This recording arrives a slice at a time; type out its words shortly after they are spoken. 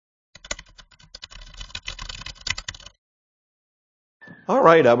All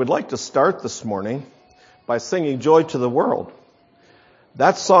right, I would like to start this morning by singing Joy to the World.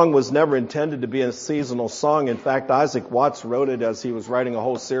 That song was never intended to be a seasonal song. In fact, Isaac Watts wrote it as he was writing a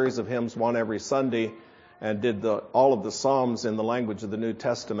whole series of hymns, one every Sunday, and did all of the Psalms in the language of the New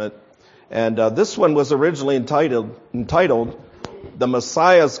Testament. And this one was originally entitled The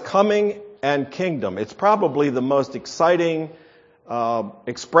Messiah's Coming and Kingdom. It's probably the most exciting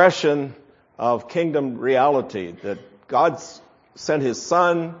expression of kingdom reality, that God's sent His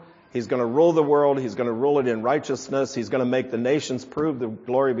Son. He's going to rule the world. He's going to rule it in righteousness. He's going to make the nations prove the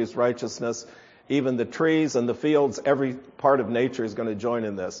glory of His righteousness. Even the trees and the fields, every part of nature is going to join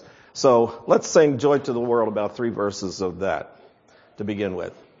in this. So let's sing Joy to the World, about 3 verses of that to begin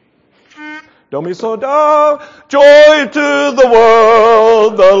with. Don't be so down. Joy to the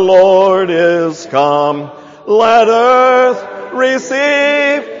world, the Lord is come. Let earth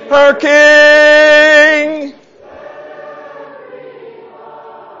receive her King.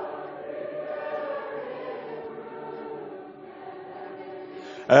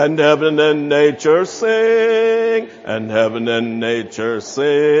 And heaven and nature sing, and heaven and nature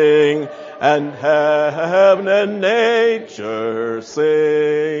sing, and heaven and nature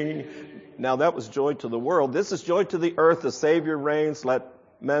sing. Now that was joy to the world. This is joy to the earth. The Savior reigns. Let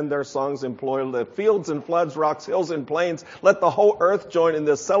men their songs employ. Let fields and floods, rocks, hills and plains. Let the whole earth join in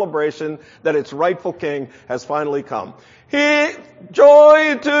this celebration that its rightful King has finally come.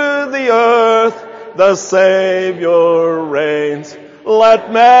 Joy to the earth. The Savior reigns.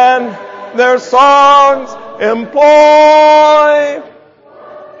 Let men their songs employ.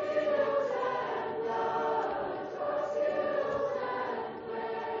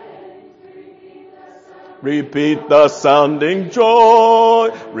 Repeat the sounding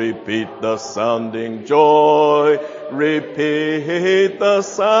joy. Repeat the sounding joy. Repeat the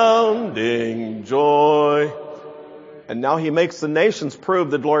sounding joy. And now He makes the nations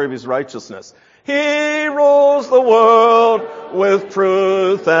prove the glory of His righteousness. He rules the world with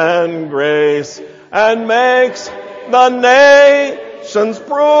truth and grace and makes the nations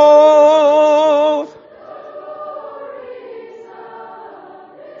prove.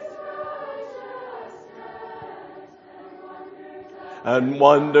 And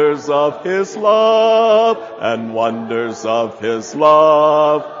wonders of His love, and wonders of His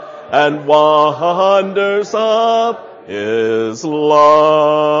love, and wonders of His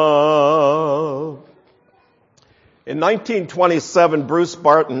love. In 1927, Bruce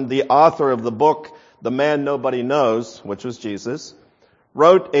Barton, the author of the book The Man Nobody Knows, which was Jesus,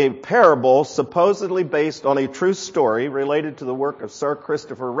 wrote a parable supposedly based on a true story related to the work of Sir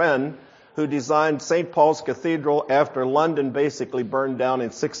Christopher Wren, who designed St. Paul's Cathedral after London basically burned down in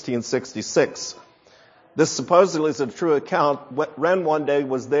 1666. This supposedly is a true account. Wren one day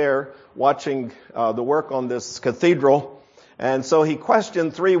was there watching the work on this cathedral, and so he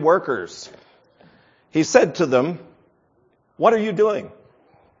questioned 3 workers. He said to them, "What are you doing?"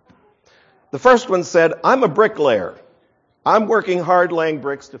 The first one said, "I'm a bricklayer. I'm working hard laying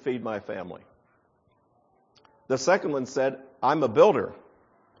bricks to feed my family." The second one said, "I'm a builder.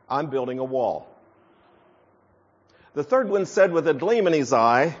 I'm building a wall." The third one said with a gleam in his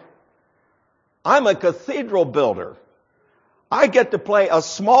eye, "I'm a cathedral builder. I get to play a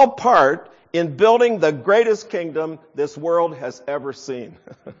small part in building the greatest kingdom this world has ever seen."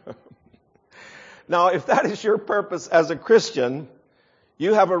 Now, if that is your purpose as a Christian,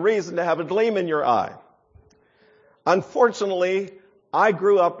 you have a reason to have a gleam in your eye. Unfortunately, I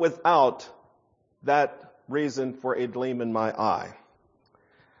grew up without that reason for a gleam in my eye.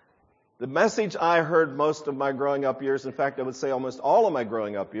 The message I heard most of my growing up years, in fact, I would say almost all of my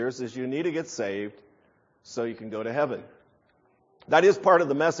growing up years, is you need to get saved so you can go to heaven. That is part of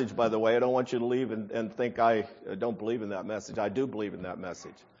the message, by the way. I don't want you to leave and think I don't believe in that message. I do believe in that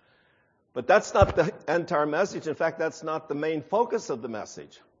message. But that's not the entire message. In fact, that's not the main focus of the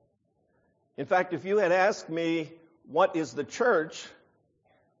message. In fact, if you had asked me, what is the church?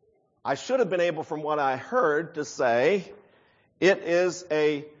 I should have been able, from what I heard, to say it is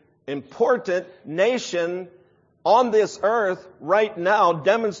a important nation on this earth right now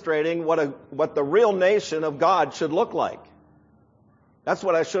demonstrating what the real nation of God should look like. That's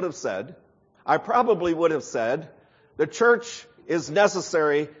what I should have said. I probably would have said the church is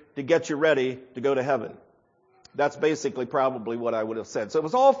necessary to get you ready to go to heaven. That's basically probably what I would have said. So it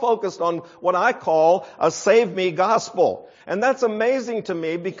was all focused on what I call a save me gospel. And that's amazing to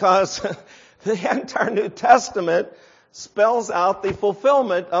me because the entire New Testament spells out the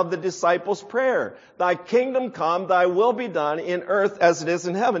fulfillment of the disciples' prayer. Thy kingdom come, thy will be done in earth as it is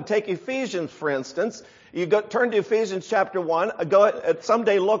in heaven. Take Ephesians, for instance. Turn to Ephesians chapter 1,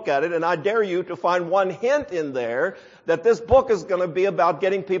 someday look at it, and I dare you to find one hint in there that this book is going to be about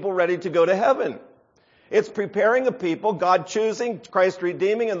getting people ready to go to heaven. It's preparing a people, God choosing, Christ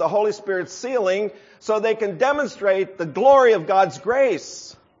redeeming, and the Holy Spirit sealing, so they can demonstrate the glory of God's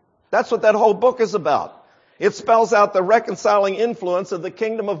grace. That's what that whole book is about. It spells out the reconciling influence of the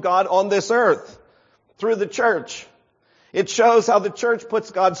kingdom of God on this earth through the church. It shows how the church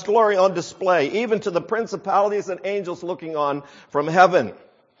puts God's glory on display, even to the principalities and angels looking on from heaven.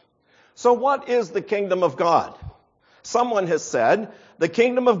 So what is the kingdom of God? Someone has said, the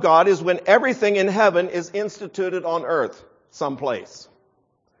kingdom of God is when everything in heaven is instituted on earth, someplace.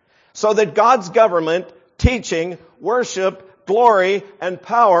 So that God's government, teaching, worship, glory, and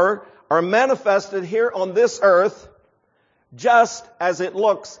power are manifested here on this earth just as it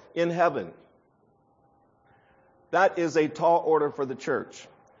looks in heaven. That is a tall order for the church.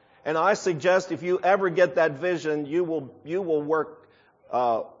 And I suggest if you ever get that vision, you will work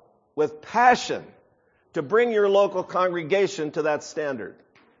with passion to bring your local congregation to that standard.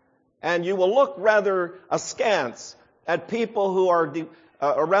 And you will look rather askance at people who are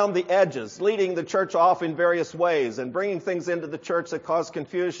around the edges, leading the church off in various ways and bringing things into the church that cause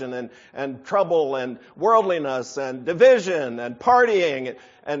confusion and trouble and worldliness and division and partying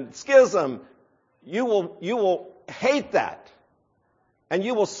and schism. You will hate that. And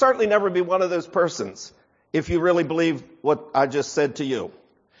you will certainly never be one of those persons if you really believe what I just said to you.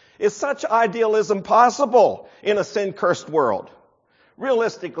 Is such idealism possible in a sin-cursed world?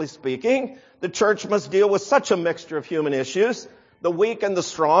 Realistically speaking, the church must deal with such a mixture of human issues, the weak and the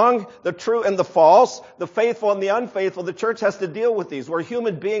strong, the true and the false, the faithful and the unfaithful. The church has to deal with these. We're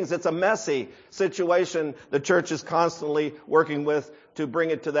human beings. It's a messy situation the church is constantly working with to bring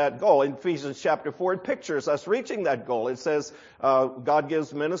it to that goal. In Ephesians chapter 4, it pictures us reaching that goal. It says God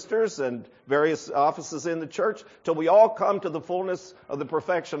gives ministers and various offices in the church till we all come to the fullness of the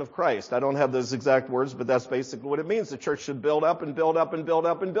perfection of Christ. I don't have those exact words, but that's basically what it means. The church should build up and build up and build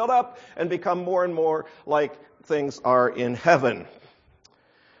up and build up and become more and more like things are in heaven.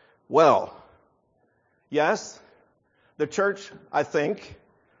 Well, yes, the church, I think,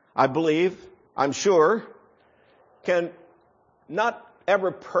 I believe, I'm sure, can not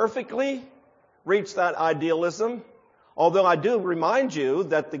ever perfectly reach that idealism, although I do remind you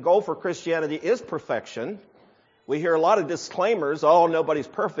that the goal for Christianity is perfection. We hear a lot of disclaimers, oh, nobody's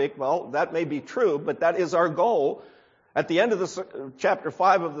perfect. Well, that may be true, but that is our goal. At the end of the chapter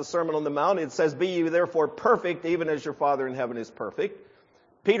 5 of the Sermon on the Mount, it says, be ye therefore perfect, even as your Father in heaven is perfect.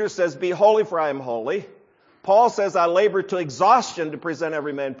 Peter says, be holy, for I am holy. Paul says, I labor to exhaustion to present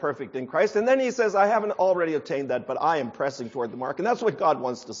every man perfect in Christ. And then he says, I haven't already attained that, but I am pressing toward the mark. And that's what God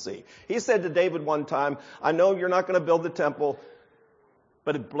wants to see. He said to David one time, I know you're not going to build the temple,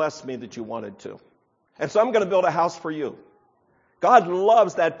 but it blessed me that you wanted to. And so I'm going to build a house for you. God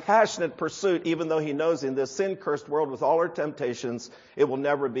loves that passionate pursuit, even though he knows in this sin-cursed world with all our temptations, it will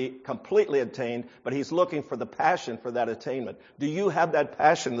never be completely attained, but he's looking for the passion for that attainment. Do you have that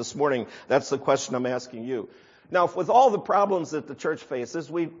passion this morning? That's the question I'm asking you. Now, with all the problems that the church faces,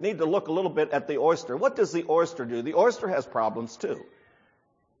 we need to look a little bit at the oyster. What does the oyster do? The oyster has problems too.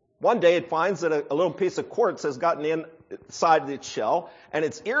 One day it finds that a little piece of quartz has gotten inside its shell, and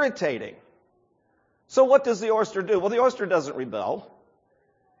it's irritating. So what does the oyster do? Well, the oyster doesn't rebel.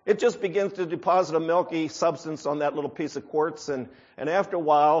 It just begins to deposit a milky substance on that little piece of quartz, and after a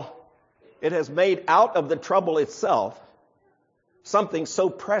while, it has made out of the trouble itself something so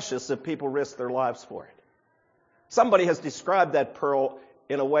precious that people risk their lives for it. Somebody has described that pearl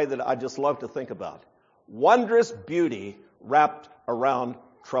in a way that I just love to think about. Wondrous beauty wrapped around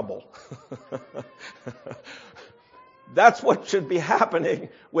trouble. That's what should be happening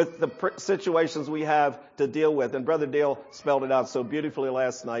with the situations we have to deal with. And Brother Dale spelled it out so beautifully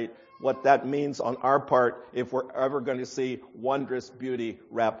last night, what that means on our part if we're ever going to see wondrous beauty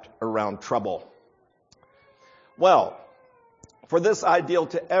wrapped around trouble. Well, for this ideal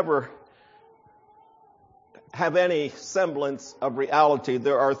to ever have any semblance of reality,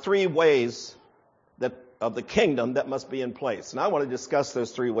 there are 3 ways of the kingdom that must be in place. And I want to discuss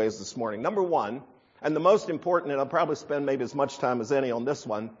those 3 ways this morning. Number 1, and the most important, and I'll probably spend maybe as much time as any on this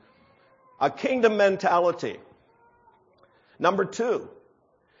one, a kingdom mentality. Number 2,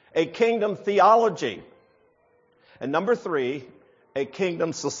 a kingdom theology. And number 3, a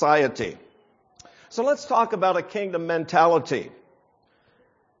kingdom society. So let's talk about a kingdom mentality.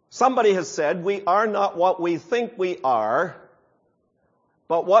 Somebody has said, we are not what we think we are,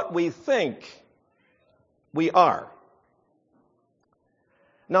 but what we think we are.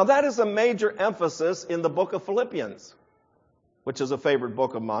 Now that is a major emphasis in the book of Philippians, which is a favorite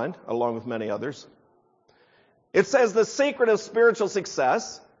book of mine, along with many others. It says the secret of spiritual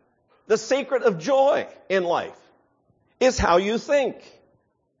success, the secret of joy in life, is how you think.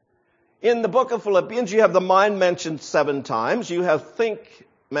 In the book of Philippians, you have the mind mentioned 7 times. You have think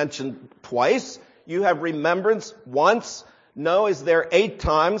mentioned twice. You have remembrance once. Know is there 8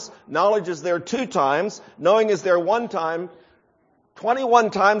 times. Knowledge is there 2 times. Knowing is there 1 time. 21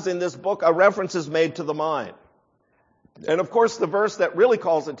 times in this book a reference is made to the mind. And of course, the verse that really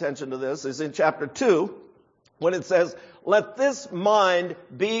calls attention to this is in chapter 2, when it says, "Let this mind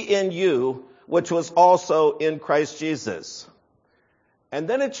be in you, which was also in Christ Jesus." And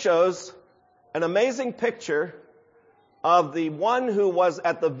then it shows an amazing picture of the one who was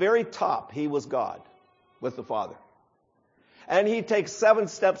at the very top. He was God with the Father. And he takes 7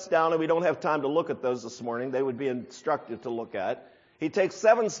 steps down, and we don't have time to look at those this morning. They would be instructive to look at. He takes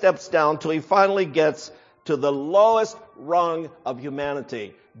 7 steps down till he finally gets to the lowest rung of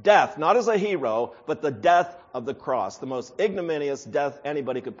humanity. Death, not as a hero, but the death of the cross. The most ignominious death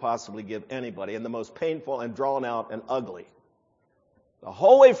anybody could possibly give anybody, and the most painful and drawn out and ugly. The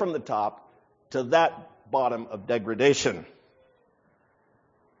whole way from the top to that bottom of degradation.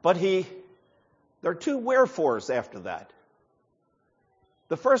 But there are 2 wherefores after that.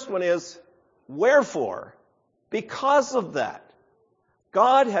 The first one is, wherefore, because of that,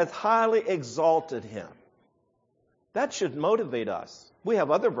 God hath highly exalted him. That should motivate us. We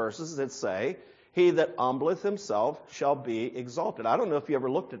have other verses that say, he that humbleth himself shall be exalted. I don't know if you ever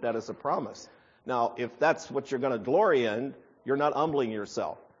looked at that as a promise. Now, if that's what you're going to glory in, you're not humbling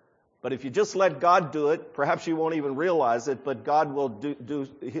yourself. But if you just let God do it, perhaps you won't even realize it, but God will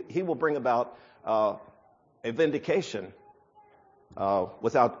he will bring about a vindication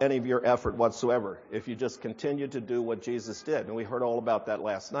without any of your effort whatsoever, if you just continue to do what Jesus did. And we heard all about that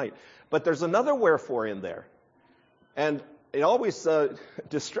last night. But there's another wherefore in there. And it always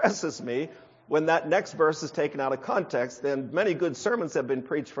distresses me when that next verse is taken out of context. And many good sermons have been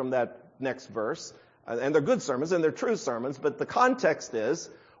preached from that next verse. And they're good sermons and they're true sermons. But the context is,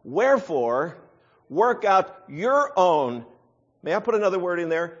 wherefore, work out your own, may I put another word in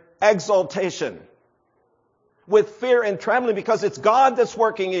there? Exaltation. With fear and trembling, because it's God that's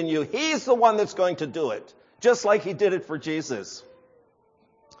working in you. He's the one that's going to do it. Just like he did it for Jesus.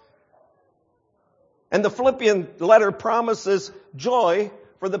 And the Philippian letter promises joy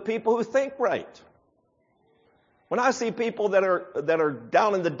for the people who think right. When I see people that are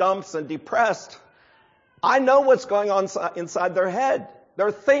down in the dumps and depressed, I know what's going on inside their head.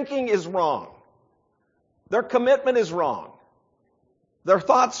 Their thinking is wrong. Their commitment is wrong. Their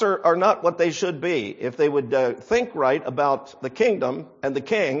thoughts are not what they should be. If they would think right about the kingdom and the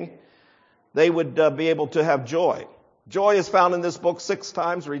king, they would be able to have joy. Joy is found in this book 6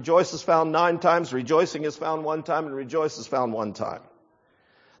 times. Rejoice is found 9 times. Rejoicing is found 1 time. And rejoice is found 1 time.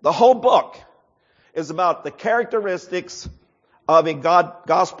 The whole book is about the characteristics of a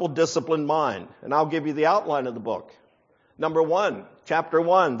gospel-disciplined mind. And I'll give you the outline of the book. Number 1, chapter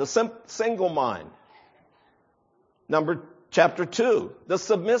 1, the single mind. Chapter 2, the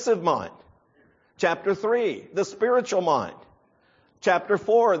submissive mind. Chapter 3, the spiritual mind. Chapter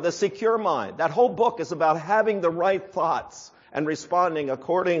 4, the secure mind. That whole book is about having the right thoughts and responding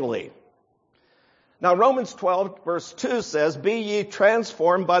accordingly. Now, Romans 12, verse 2 says, "Be ye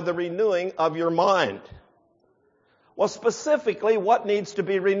transformed by the renewing of your mind." Well, specifically, what needs to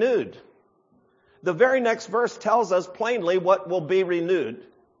be renewed? The very next verse tells us plainly what will be renewed.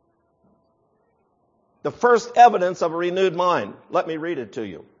 The first evidence of a renewed mind. Let me read it to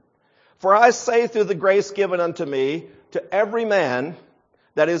you. "For I say through the grace given unto me, to every man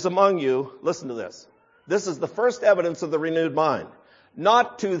that is among you," listen to this. This is the first evidence of the renewed mind.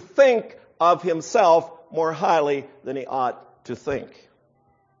 "Not to think of himself more highly than he ought to think."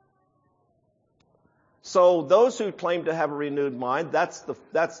 So those who claim to have a renewed mind, that's the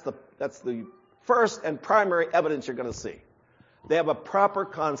first and primary evidence you're going to see. They have a proper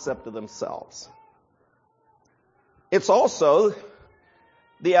concept of themselves. It's also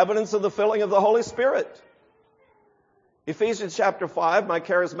the evidence of the filling of the Holy Spirit. Ephesians chapter 5, my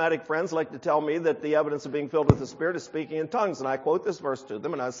charismatic friends like to tell me that the evidence of being filled with the Spirit is speaking in tongues. And I quote this verse to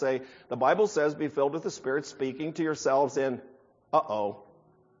them and I say, the Bible says, be filled with the Spirit, speaking to yourselves in,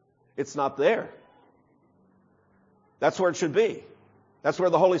 it's not there. That's where it should be. That's where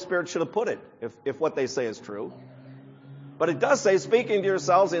the Holy Spirit should have put it, if what they say is true. But it does say, speaking to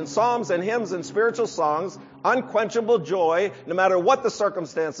yourselves in psalms and hymns and spiritual songs, unquenchable joy, no matter what the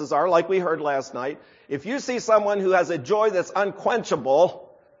circumstances are, like we heard last night. If you see someone who has a joy that's unquenchable,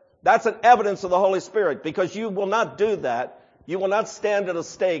 that's an evidence of the Holy Spirit, because you will not do that. You will not stand at a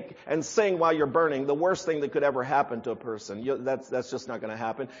stake and sing while you're burning, the worst thing that could ever happen to a person. That's just not going to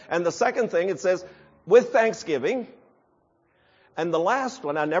happen. And the second thing, it says, with thanksgiving. And the last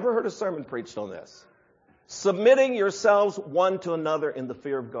one, I never heard a sermon preached on this. Submitting yourselves one to another in the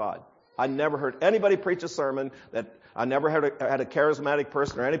fear of God. I never heard anybody preach a sermon that I never had a charismatic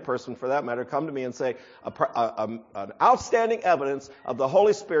person or any person for that matter come to me and say an outstanding evidence of the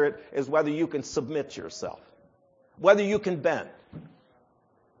Holy Spirit is whether you can submit yourself, whether you can bend,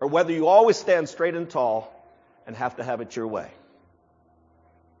 or whether you always stand straight and tall and have to have it your way.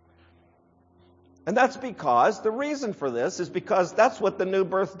 And that's because, the reason for this is because that's what the new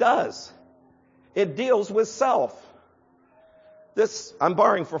birth does. It deals with self. This, I'm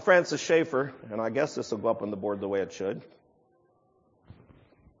borrowing from Francis Schaeffer, and I guess this will go up on the board the way it should.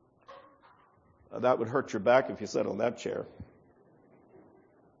 That would hurt your back if you sat on that chair.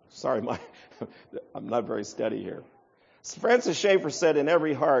 Sorry, I'm not very steady here. Francis Schaeffer said, in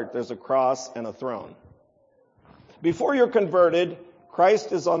every heart there's a cross and a throne. Before you're converted,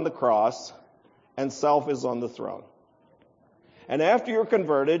 Christ is on the cross and self is on the throne. And after you're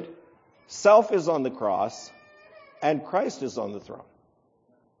converted, self is on the cross and Christ is on the throne.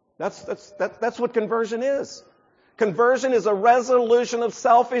 That's what conversion is. Conversion is a resolution of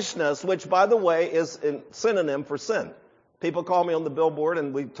selfishness, which, by the way, is a synonym for sin. People call me on the billboard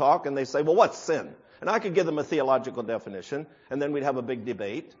and we talk and they say, well, what's sin? And I could give them a theological definition and then we'd have a big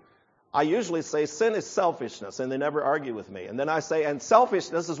debate. I usually say sin is selfishness, and they never argue with me. And then I say, and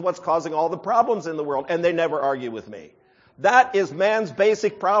selfishness is what's causing all the problems in the world, and they never argue with me. That is man's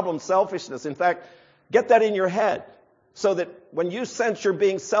basic problem, selfishness. In fact, get that in your head so that when you sense you're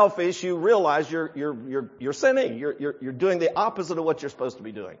being selfish, you realize you're sinning. You're doing the opposite of what you're supposed to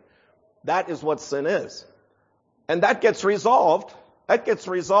be doing. That is what sin is. And that gets resolved. That gets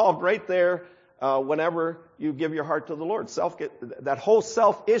resolved right there whenever you give your heart to the Lord. That whole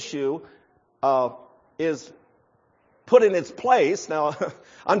self issue is put in its place. Now,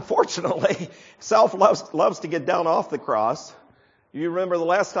 unfortunately, self loves to get down off the cross. You remember the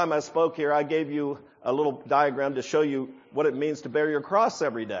last time I spoke here, I gave you a little diagram to show you what it means to bear your cross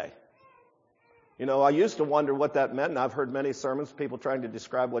every day. You know, I used to wonder what that meant, and I've heard many sermons, people trying to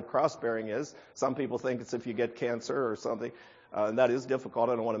describe what cross-bearing is. Some people think it's if you get cancer or something. And that is difficult.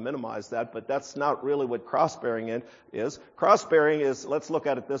 I don't want to minimize that, but that's not really what cross-bearing is. Cross-bearing is, let's look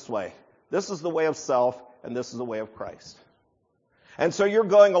at it this way. This is the way of self, and this is the way of Christ. And so you're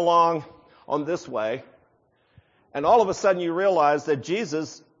going along on this way, and all of a sudden you realize that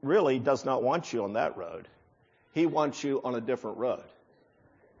Jesus really does not want you on that road. He wants you on a different road.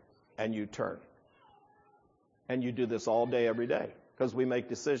 And you turn. And you do this all day, every day, because we make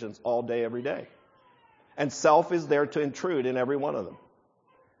decisions all day, every day. And self is there to intrude in every one of them.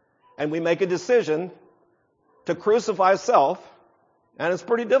 And we make a decision to crucify self, and it's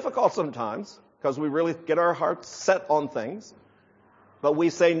pretty difficult sometimes because we really get our hearts set on things. But we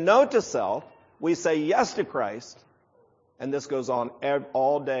say no to self, we say yes to Christ, and this goes on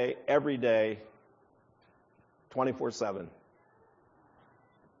all day, every day, 24/7.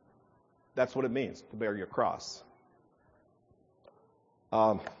 That's what it means to bear your cross.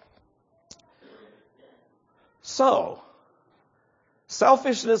 So,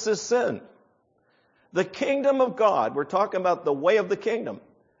 selfishness is sin. The kingdom of God, we're talking about the way of the kingdom.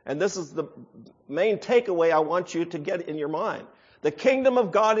 And this is the main takeaway I want you to get in your mind. The kingdom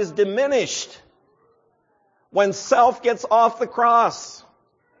of God is diminished when self gets off the cross.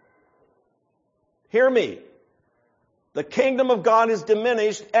 Hear me. The kingdom of God is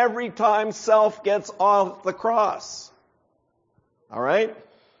diminished every time self gets off the cross. All right?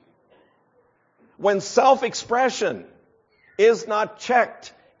 When self-expression is not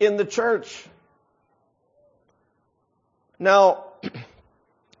checked in the church. Now,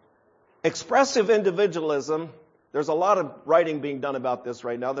 expressive individualism, there's a lot of writing being done about this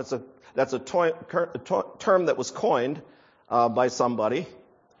right now. That's a term that was coined by somebody.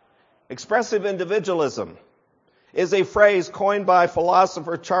 Expressive individualism is a phrase coined by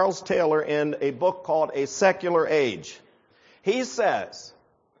philosopher Charles Taylor in a book called A Secular Age. He says,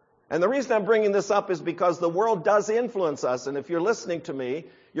 and the reason I'm bringing this up is because the world does influence us, and if you're listening to me,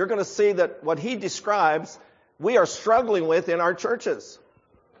 you're going to see that what he describes, we are struggling with in our churches.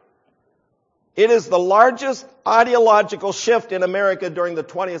 It is the largest ideological shift in America during the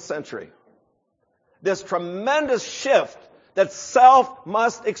 20th century. This tremendous shift that self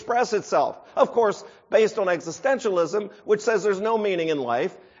must express itself. Of course, based on existentialism, which says there's no meaning in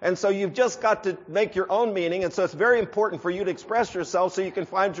life. And so you've just got to make your own meaning. And so it's very important for you to express yourself so you can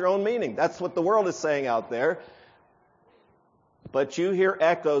find your own meaning. That's what the world is saying out there. But you hear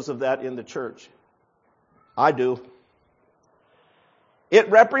echoes of that in the church. I do.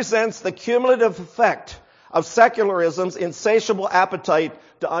 It represents the cumulative effect of secularism's insatiable appetite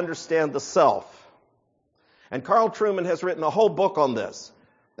to understand the self. And Carl Trueman has written a whole book on this.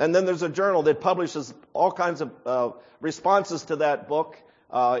 And then there's a journal that publishes all kinds of responses to that book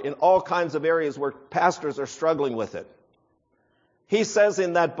in all kinds of areas where pastors are struggling with it. He says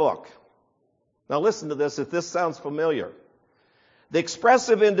in that book, now listen to this if this sounds familiar. The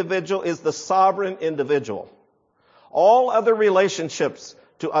expressive individual is the sovereign individual. All other relationships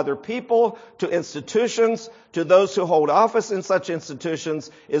to other people, to institutions, to those who hold office in such institutions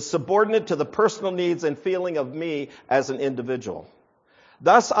is subordinate to the personal needs and feeling of me as an individual.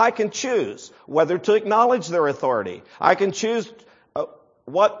 Thus, I can choose whether to acknowledge their authority. I can choose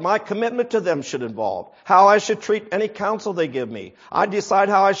what my commitment to them should involve, how I should treat any counsel they give me. I decide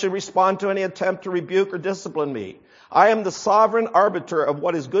how I should respond to any attempt to rebuke or discipline me. I am the sovereign arbiter of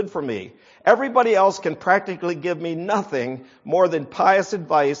what is good for me. Everybody else can practically give me nothing more than pious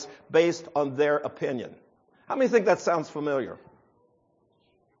advice based on their opinion. How many think that sounds familiar?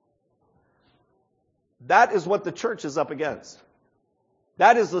 That is what the church is up against.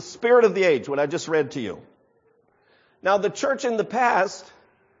 That is the spirit of the age, what I just read to you. Now, the church in the past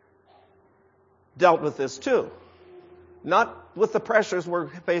dealt with this too. Not with the pressures we're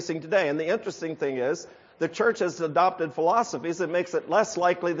facing today. And the interesting thing is, the church has adopted philosophies that makes it less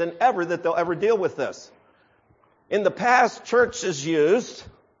likely than ever that they'll ever deal with this. In the past, churches used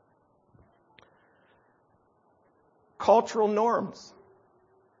cultural norms.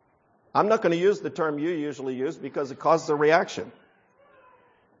 I'm not going to use the term you usually use because it causes a reaction.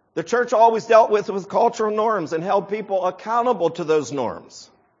 The church always dealt with cultural norms and held people accountable to those norms.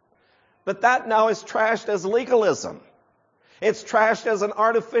 But that now is trashed as legalism. It's trashed as an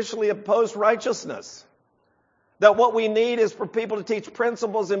artificially opposed righteousness. That what we need is for people to teach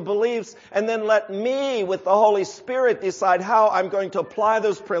principles and beliefs and then let me, with the Holy Spirit, decide how I'm going to apply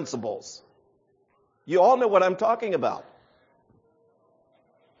those principles. You all know what I'm talking about.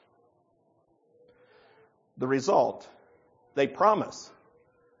 The result, they promise,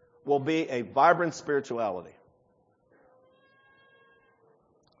 will be a vibrant spirituality.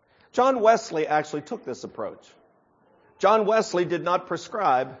 John Wesley actually took this approach. John Wesley did not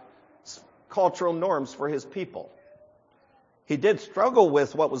prescribe cultural norms for his people. He did struggle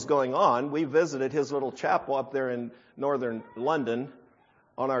with what was going on. We visited his little chapel up there in northern London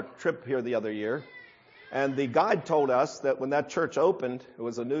on our trip here the other year. And the guide told us that when that church opened, it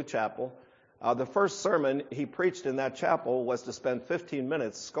was a new chapel, the first sermon he preached in that chapel was to spend 15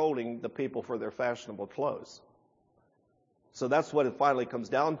 minutes scolding the people for their fashionable clothes. So that's what it finally comes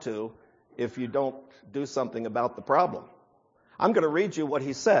down to if you don't do something about the problem. I'm going to read you what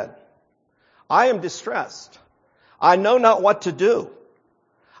he said. I am distressed. I know not what to do.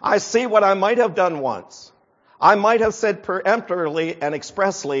 I see what I might have done once. I might have said peremptorily and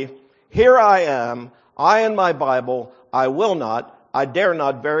expressly, here I am, I and my Bible, I will not, I dare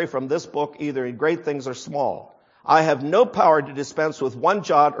not vary from this book either in great things or small. I have no power to dispense with one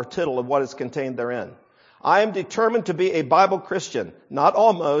jot or tittle of what is contained therein. I am determined to be a Bible Christian, not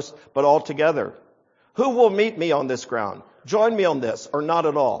almost, but altogether. Who will meet me on this ground? Join me on this, or not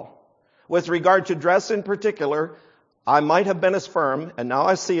at all? With regard to dress in particular, I might have been as firm, and now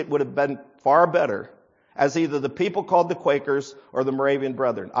I see it would have been far better, as either the people called the Quakers or the Moravian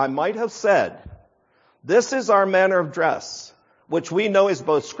Brethren. I might have said, this is our manner of dress, which we know is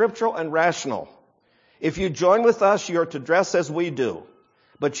both scriptural and rational. If you join with us, you are to dress as we do.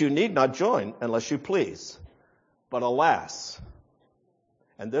 But you need not join unless you please. But alas,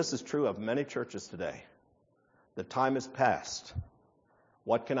 and this is true of many churches today, the time is past.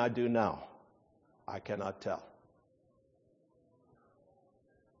 What can I do now? I cannot tell.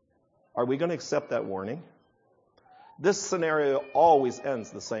 Are we going to accept that warning? This scenario always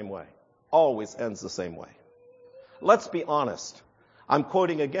ends the same way. Always ends the same way. Let's be honest. I'm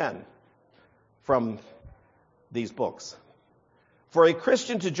quoting again from these books. For a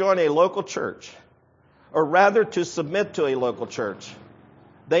Christian to join a local church, or rather to submit to a local church,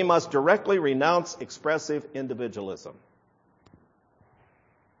 they must directly renounce expressive individualism.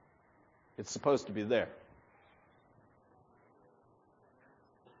 It's supposed to be there.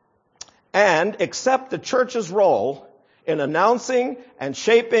 And accept the church's role in announcing and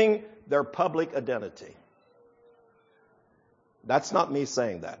shaping their public identity. That's not me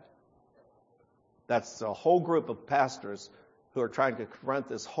saying that. That's a whole group of pastors who are trying to confront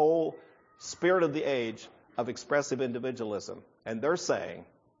this whole spirit of the age of expressive individualism. And they're saying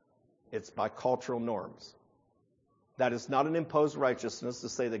it's by cultural norms. That is not an imposed righteousness to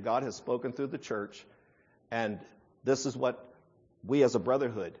say that God has spoken through the church, and this is what we as a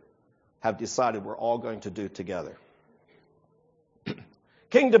brotherhood have decided we're all going to do together.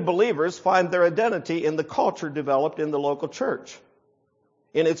 Kingdom believers find their identity in the culture developed in the local church,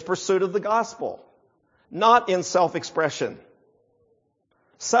 in its pursuit of the gospel. not in self-expression.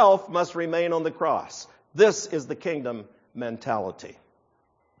 Self must remain on the cross. This is the kingdom mentality.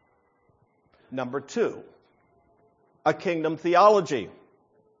 Number 2, a kingdom theology.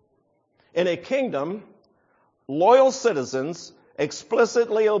 In a kingdom, loyal citizens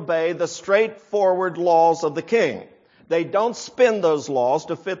explicitly obey the straightforward laws of the king. They don't spin those laws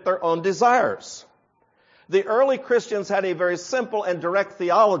to fit their own desires. The early Christians had a very simple and direct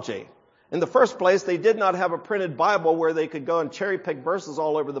theology. In the first place, they did not have a printed Bible where they could go and cherry pick verses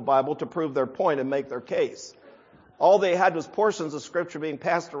all over the Bible to prove their point and make their case. All they had was portions of Scripture being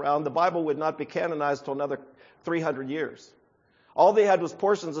passed around. The Bible would not be canonized till another 300 years. All they had was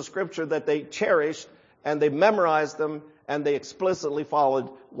portions of Scripture that they cherished, and they memorized them, and they explicitly followed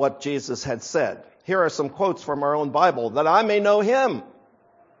what Jesus had said. Here are some quotes from our own Bible. That I may know Him.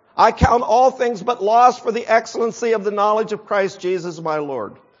 I count all things but loss for the excellency of the knowledge of Christ Jesus my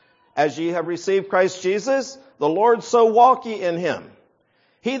Lord. As ye have received Christ Jesus, the Lord, so walk ye in Him.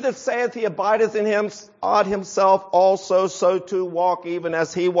 He that saith he abideth in Him ought himself also so to walk even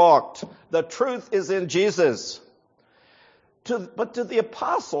as He walked. The truth is in Jesus. But to the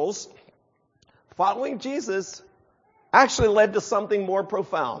apostles, following Jesus actually led to something more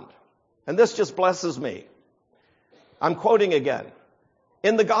profound. And this just blesses me. I'm quoting again.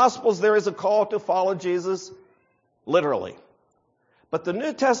 In the Gospels, there is a call to follow Jesus literally. But the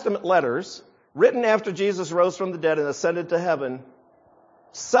New Testament letters, written after Jesus rose from the dead and ascended to heaven,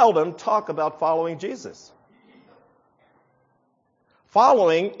 seldom talk about following Jesus.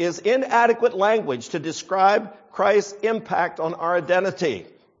 Following is inadequate language to describe Christ's impact on our identity.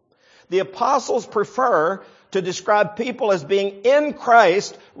 The apostles prefer to describe people as being in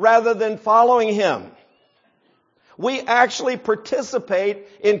Christ rather than following Him. We actually participate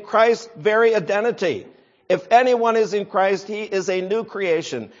in Christ's very identity. If anyone is in Christ, he is a new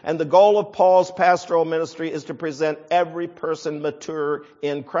creation. And the goal of Paul's pastoral ministry is to present every person mature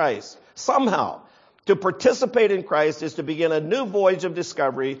in Christ. Somehow, to participate in Christ is to begin a new voyage of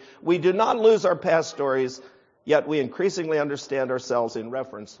discovery. We do not lose our past stories, yet we increasingly understand ourselves in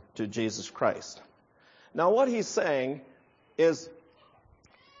reference to Jesus Christ. Now, what he's saying is,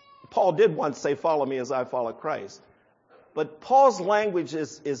 Paul did once say, follow me as I follow Christ. But Paul's language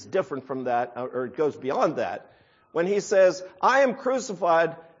is different from that, or it goes beyond that. When he says, I am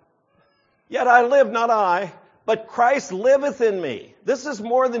crucified, yet I live, not I, but Christ liveth in me. This is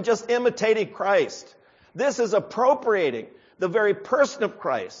more than just imitating Christ. This is appropriating the very person of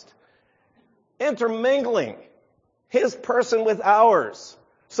Christ, intermingling His person with ours,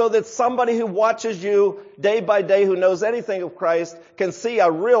 so that somebody who watches you day by day who knows anything of Christ can see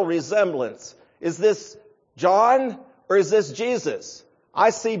a real resemblance. Is this John or is this Jesus? I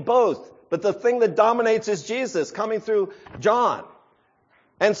see both, but the thing that dominates is Jesus coming through John.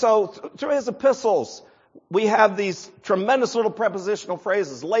 And so through his epistles, we have these tremendous little prepositional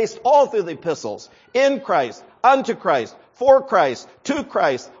phrases laced all through the epistles. In Christ, unto Christ, for Christ, to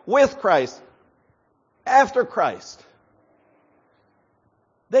Christ, with Christ, after Christ.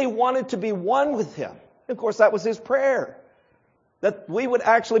 They wanted to be one with Him. Of course, that was His prayer. That we would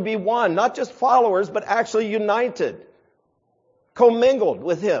actually be one, not just followers, but actually united, commingled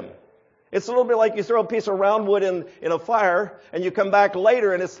with Him. It's a little bit like you throw a piece of round wood in a fire, and you come back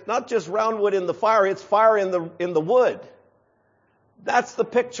later, and it's not just round wood in the fire, it's fire in the wood. That's the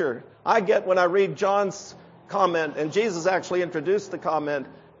picture I get when I read John's comment, and Jesus actually introduced the comment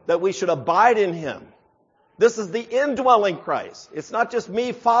that we should abide in Him. This is the indwelling Christ. It's not just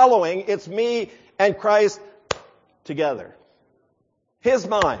me following, it's me and Christ together. His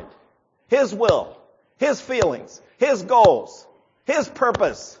mind, His will, His feelings, His goals, His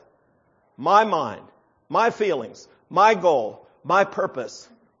purpose. My mind, my feelings, my goal, my purpose.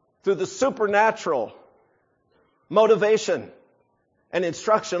 Through the supernatural motivation and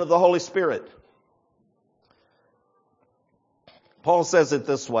instruction of the Holy Spirit. Paul says it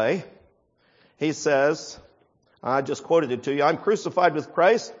this way. He says, I just quoted it to you, I'm crucified with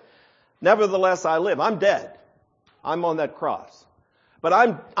Christ, nevertheless I live. I'm dead. I'm on that cross.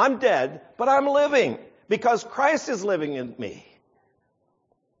 But I'm dead, but I'm living because Christ is living in me.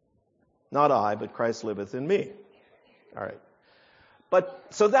 Not I, but Christ liveth in me. All right.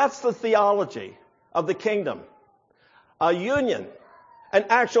 So that's the theology of the kingdom. A union, an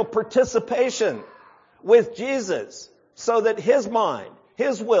actual participation with Jesus so that His mind,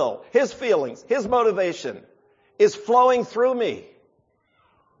 His will, His feelings, His motivation is flowing through me.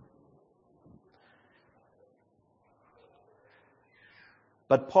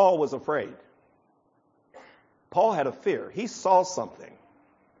 But Paul was afraid. Paul had a fear. He saw something.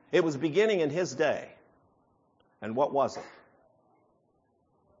 It was beginning in his day. And what was it?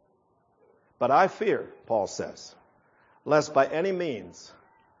 But I fear, Paul says, lest by any means,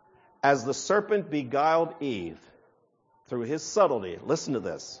 as the serpent beguiled Eve through his subtlety, listen to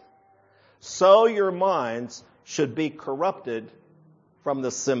this, so your minds should be corrupted from the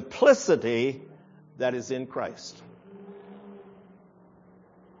simplicity that is in Christ.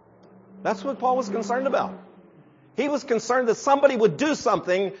 That's what Paul was concerned about. He was concerned that somebody would do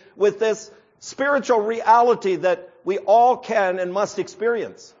something with this spiritual reality that we all can and must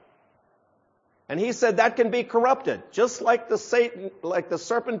experience. And he said that can be corrupted. Just like the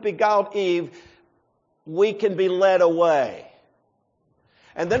serpent beguiled Eve, we can be led away.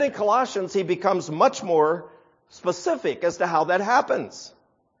 And then in Colossians, he becomes much more specific as to how that happens.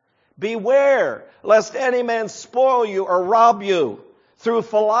 Beware, lest any man spoil you or rob you through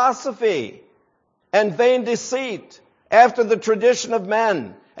philosophy and vain deceit, after the tradition of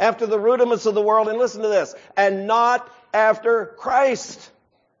men, after the rudiments of the world, and listen to this, and not after Christ.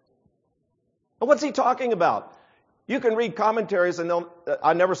 And what's he talking about? You can read commentaries, and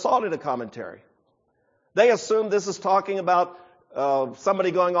I never saw it in a commentary. They assume this is talking about somebody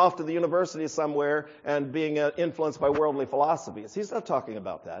going off to the university somewhere and being influenced by worldly philosophies. He's not talking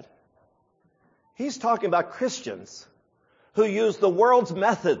about that. He's talking about Christians who use the world's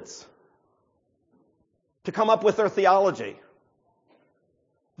methods to come up with their theology.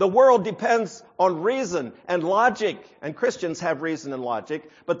 The world depends on reason and logic, and Christians have reason and logic,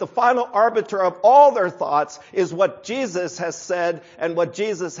 but the final arbiter of all their thoughts is what Jesus has said and what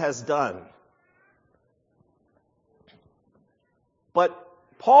Jesus has done. But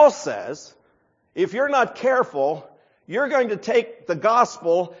Paul says, if you're not careful, you're going to take the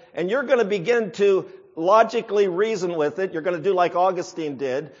gospel and you're going to begin to logically reason with it. You're going to do like Augustine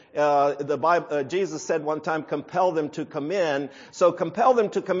did. Jesus said one time, compel them to come in. So compel them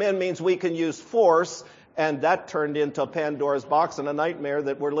to come in means we can use force, and that turned into Pandora's box and a nightmare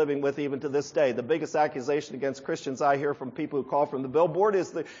that we're living with even to this day. The biggest accusation against Christians I hear from people who call from the billboard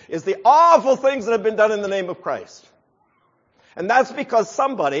is the awful things that have been done in the name of Christ. And that's because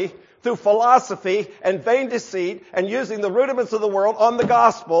somebody, through philosophy and vain deceit and using the rudiments of the world on the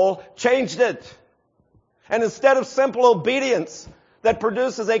gospel, changed it. And instead of simple obedience that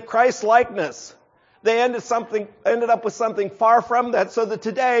produces a Christ-likeness, they ended up with something far from that, so that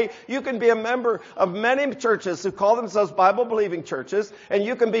today you can be a member of many churches who call themselves Bible-believing churches, and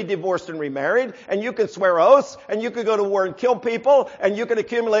you can be divorced and remarried, and you can swear oaths, and you can go to war and kill people, and you can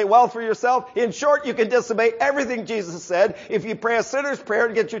accumulate wealth for yourself. In short, you can disobey everything Jesus said if you pray a sinner's prayer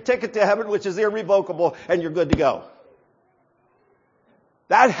to get your ticket to heaven, which is irrevocable, and you're good to go.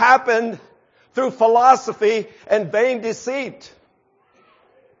 That happened through philosophy and vain deceit.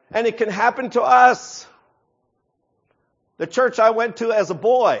 And it can happen to us. The church I went to as a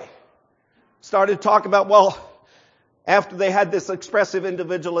boy started talking about, after they had this expressive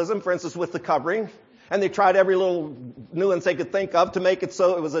individualism, for instance, with the covering, and they tried every little nuance they could think of to make it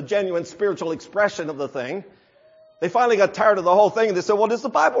so it was a genuine spiritual expression of the thing. They finally got tired of the whole thing, and they said, does the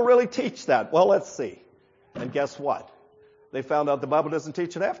Bible really teach that? Well, let's see. And guess what? They found out the Bible doesn't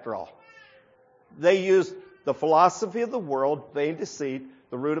teach it after all. They used the philosophy of the world, vain deceit,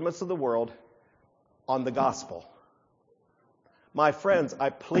 the rudiments of the world, on the gospel. My friends, I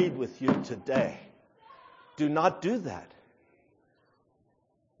plead with you today, do not do that.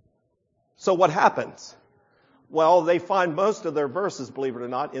 So what happens? Well, they find most of their verses, believe it or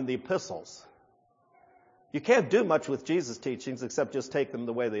not, in the epistles. You can't do much with Jesus' teachings except just take them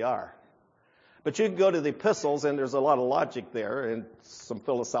the way they are. But you can go to the epistles, and there's a lot of logic there and some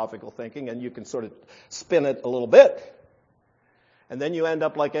philosophical thinking, and you can sort of spin it a little bit. And then you end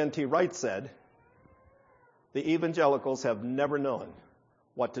up like N.T. Wright said, the evangelicals have never known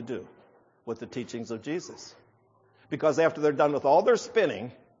what to do with the teachings of Jesus. Because after they're done with all their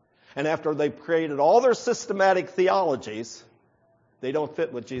spinning, and after they've created all their systematic theologies, they don't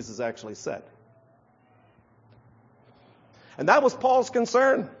fit what Jesus actually said. And that was Paul's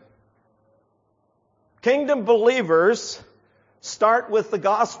concern. Kingdom believers start with the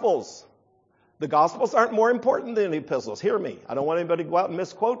Gospels. The Gospels aren't more important than the epistles. Hear me. I don't want anybody to go out and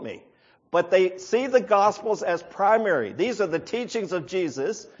misquote me. But they see the Gospels as primary. These are the teachings of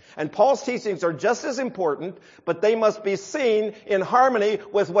Jesus. And Paul's teachings are just as important, but they must be seen in harmony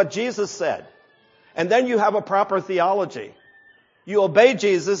with what Jesus said. And then you have a proper theology. You obey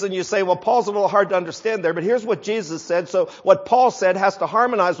Jesus and you say, Paul's a little hard to understand there, but here's what Jesus said, so what Paul said has to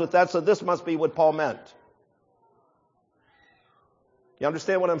harmonize with that, so this must be what Paul meant. You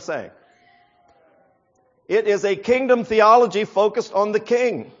understand what I'm saying? It is a kingdom theology focused on the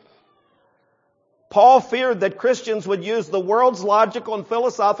king. Paul feared that Christians would use the world's logical and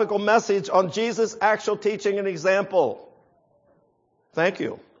philosophical message on Jesus' actual teaching and example. Thank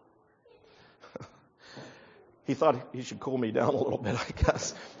you. He thought he should cool me down a little bit, I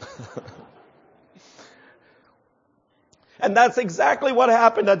guess. And that's exactly what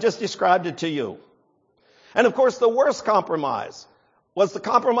happened. I just described it to you. And of course, the worst compromise was the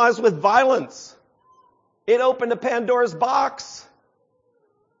compromise with violence. It opened a Pandora's box.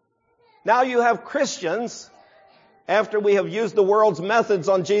 Now you have Christians, after we have used the world's methods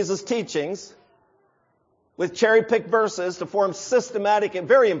on Jesus' teachings, with cherry-picked verses to form systematic and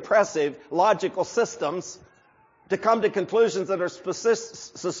very impressive logical systems to come to conclusions that are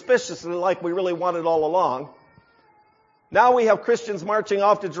suspiciously like we really wanted all along. Now we have Christians marching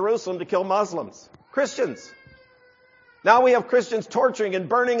off to Jerusalem to kill Muslims. Christians. Now we have Christians torturing and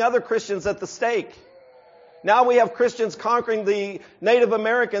burning other Christians at the stake. Now we have Christians conquering the Native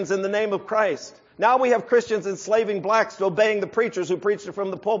Americans in the name of Christ. Now we have Christians enslaving blacks to obeying the preachers who preached it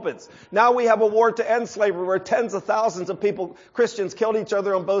from the pulpits. Now we have a war to end slavery where tens of thousands of people, Christians, killed each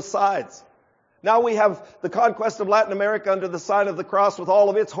other on both sides. Now we have the conquest of Latin America under the sign of the cross with all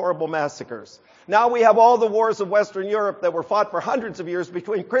of its horrible massacres. Now we have all the wars of Western Europe that were fought for hundreds of years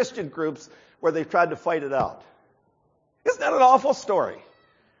between Christian groups where they tried to fight it out. Isn't that an awful story?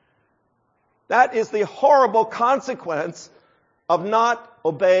 That is the horrible consequence of not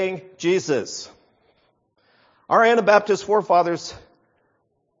obeying Jesus. Our Anabaptist forefathers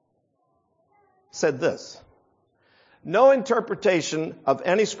said this: no interpretation of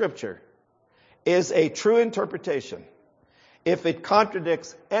any scripture is a true interpretation if it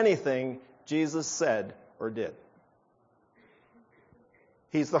contradicts anything Jesus said or did.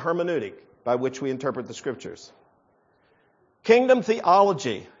 He's the hermeneutic by which we interpret the scriptures. Kingdom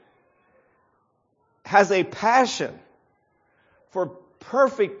theology has a passion for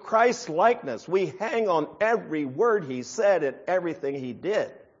perfect Christ-likeness. We hang on every word he said and everything he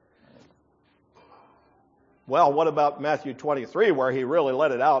did. Well, what about Matthew 23, where he really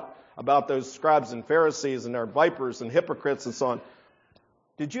let it out about those scribes and Pharisees and their vipers and hypocrites and so on?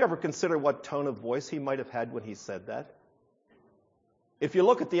 Did you ever consider what tone of voice he might have had when he said that? If you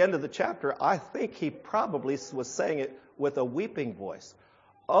look at the end of the chapter, I think he probably was saying it with a weeping voice.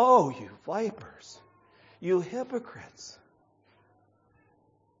 Oh, you vipers, you hypocrites.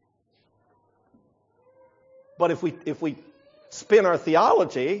 But if we spin our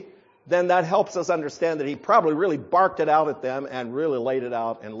theology, then that helps us understand that he probably really barked it out at them and really laid it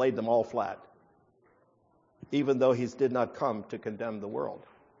out and laid them all flat, even though he did not come to condemn the world.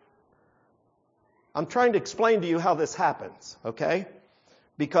 I'm trying to explain to you how this happens, okay?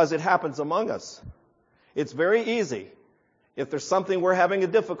 Because it happens among us. It's very easy. If there's something we're having a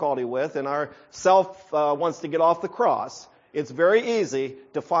difficulty with and our self wants to get off the cross, it's very easy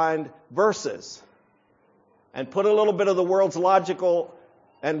to find verses and put a little bit of the world's logical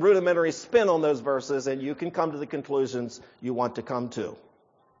and rudimentary spin on those verses, and you can come to the conclusions you want to come to.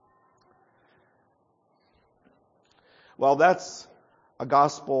 Well, that's a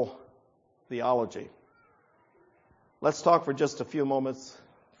gospel theology. Let's talk for just a few moments,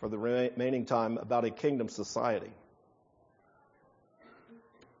 for the remaining time, about a kingdom society.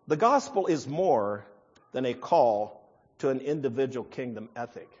 The gospel is more than a call to an individual kingdom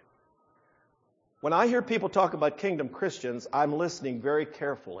ethic. When I hear people talk about kingdom Christians, I'm listening very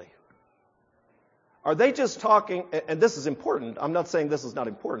carefully. Are they just talking, and this is important, I'm not saying this is not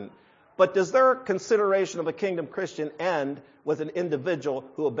important, but does their consideration of a kingdom Christian end with an individual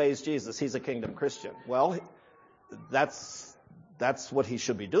who obeys Jesus? He's a kingdom Christian. Well, that's what he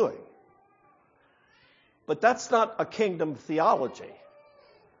should be doing. But that's not a kingdom theology.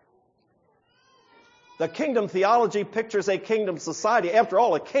 The kingdom theology pictures a kingdom society. After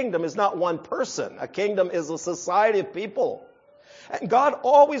all, a kingdom is not one person. A kingdom is a society of people. And God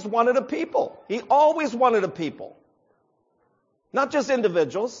always wanted a people. He always wanted a people. Not just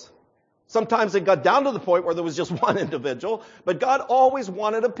individuals. Sometimes it got down to the point where there was just one individual. But God always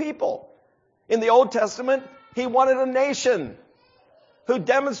wanted a people. In the Old Testament, he wanted a nation who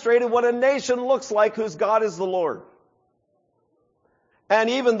demonstrated what a nation looks like whose God is the Lord. And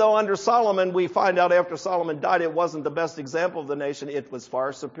even though under Solomon, we find out after Solomon died, it wasn't the best example of the nation, it was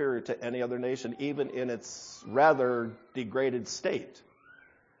far superior to any other nation, even in its rather degraded state.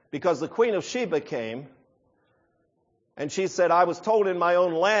 Because the Queen of Sheba came, and she said, I was told in my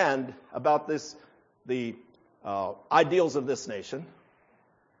own land about the ideals of this nation.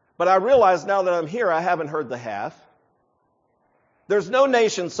 But I realize now that I'm here, I haven't heard the half. There's no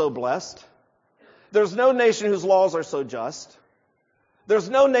nation so blessed. There's no nation whose laws are so just. There's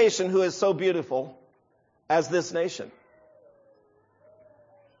no nation who is so beautiful as this nation.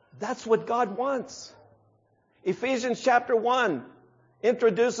 That's what God wants. Ephesians chapter 1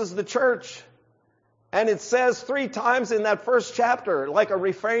 introduces the church. And it says 3 times in that first chapter, like a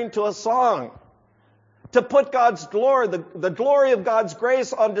refrain to a song, to put God's glory, the glory of God's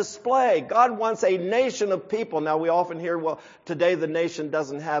grace on display. God wants a nation of people. Now we often hear, well, today the nation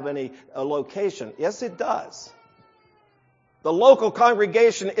doesn't have any location. Yes, it does. The local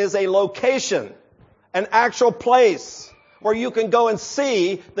congregation is a location, an actual place where you can go and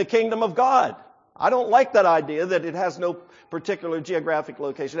see the kingdom of God. I don't like that idea that it has no particular geographic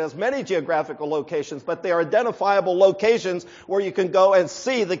location. It has many geographical locations, but they are identifiable locations where you can go and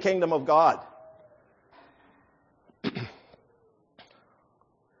see the kingdom of God.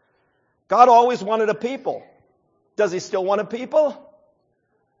 God always wanted a people. Does he still want a people?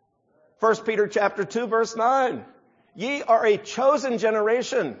 1 Peter chapter 2, verse 9. Ye are a chosen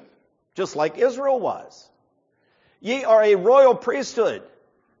generation, just like Israel was. Ye are a royal priesthood,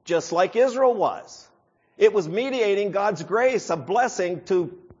 just like Israel was. It was mediating God's grace, a blessing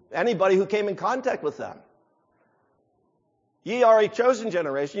to anybody who came in contact with them. Ye are a chosen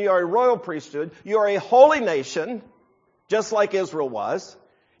generation. Ye are a royal priesthood. You are a holy nation, just like Israel was.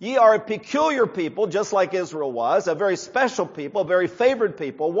 Ye are a peculiar people, just like Israel was, a very special people, a very favored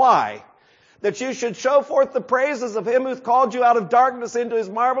people. Why? That you should show forth the praises of him who called you out of darkness into his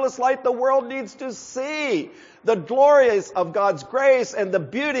marvelous light. The world needs to see the glories of God's grace and the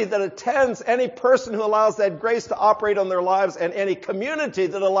beauty that attends any person who allows that grace to operate on their lives and any community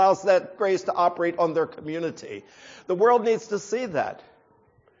that allows that grace to operate on their community. The world needs to see that.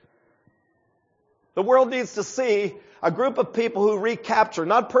 The world needs to see a group of people who recapture,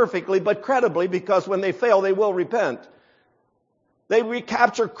 not perfectly, but credibly, because when they fail, they will repent. They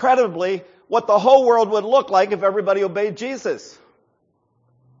recapture credibly what the whole world would look like if everybody obeyed Jesus.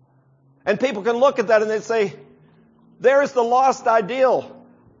 And people can look at that and they say, there's the lost ideal.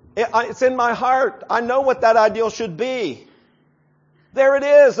 It's in my heart. I know what that ideal should be. There it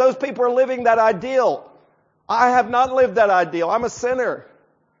is. Those people are living that ideal. I have not lived that ideal. I'm a sinner.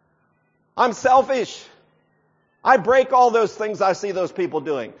 I'm selfish. I break all those things I see those people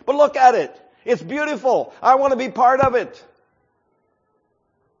doing. But look at it. It's beautiful. I want to be part of it.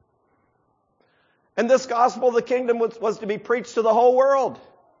 And this gospel of the kingdom was to be preached to the whole world.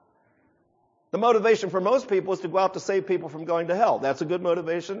 The motivation for most people is to go out to save people from going to hell. That's a good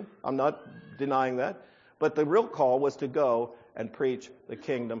motivation. I'm not denying that. But the real call was to go and preach the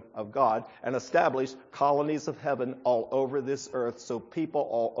kingdom of God and establish colonies of heaven all over this earth so people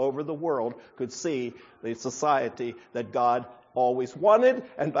all over the world could see the society that God always wanted,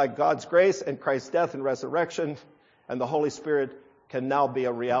 and by God's grace and Christ's death and resurrection and the Holy Spirit can now be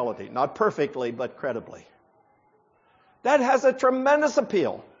a reality. Not perfectly, but credibly. That has a tremendous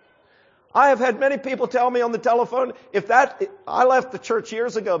appeal. I have had many people tell me on the telephone, I left the church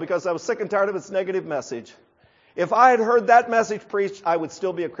years ago because I was sick and tired of its negative message. If I had heard that message preached, I would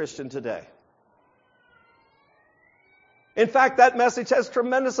still be a Christian today. In fact, that message has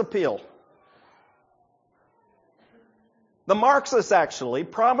tremendous appeal. The Marxists actually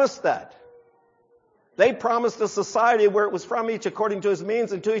promised that. They promised a society where it was from each according to his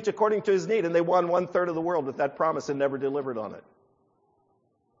means and to each according to his need, and they won 1/3 of the world with that promise and never delivered on it.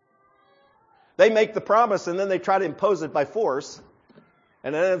 They make the promise and then they try to impose it by force,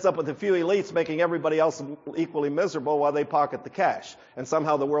 and it ends up with a few elites making everybody else equally miserable while they pocket the cash. And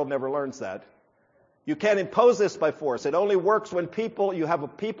somehow the world never learns that. You can't impose this by force. It only works when you have a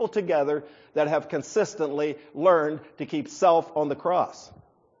people together that have consistently learned to keep self on the cross.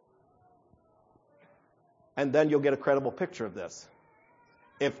 And then you'll get a credible picture of this.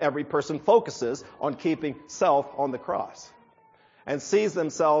 If every person focuses on keeping self on the cross and sees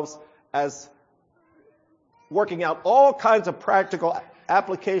themselves as working out all kinds of practical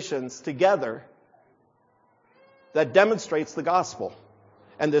applications together that demonstrates the gospel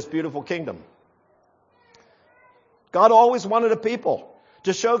and this beautiful kingdom. God always wanted a people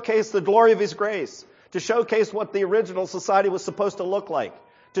to showcase the glory of his grace, to showcase what the original society was supposed to look like,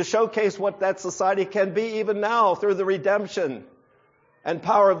 to showcase what that society can be even now through the redemption and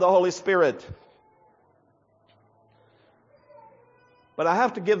power of the Holy Spirit. But I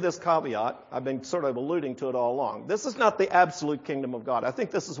have to give this caveat. I've been sort of alluding to it all along. This is not the absolute kingdom of God. I think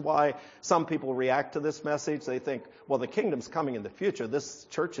this is why some people react to this message. They think, well, the kingdom's coming in the future. This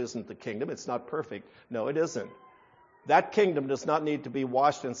church isn't the kingdom. It's not perfect. No, it isn't. That kingdom does not need to be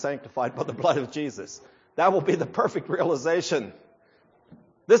washed and sanctified by the blood of Jesus. That will be the perfect realization.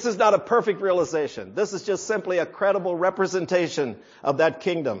 This is not a perfect realization. This is just simply a credible representation of that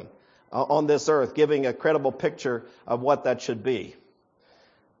kingdom on this earth, giving a credible picture of what that should be.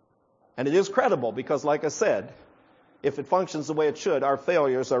 And it is credible because, like I said, if it functions the way it should, our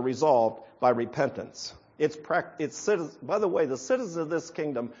failures are resolved by repentance. By the way, the citizens of this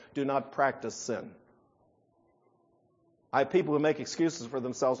kingdom do not practice sin. I have people who make excuses for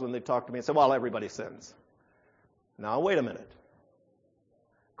themselves when they talk to me and say, well, everybody sins. Now, wait a minute.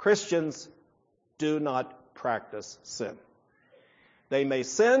 Christians do not practice sin. They may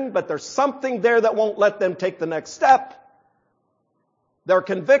sin, but there's something there that won't let them take the next step. They're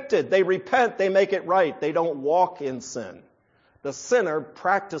convicted. They repent. They make it right. They don't walk in sin. The sinner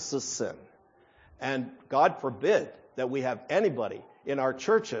practices sin. And God forbid that we have anybody in our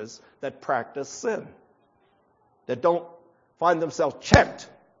churches that practice sin, that don't find themselves checked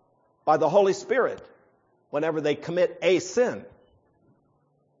by the Holy Spirit whenever they commit a sin.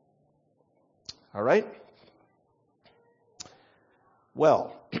 All right?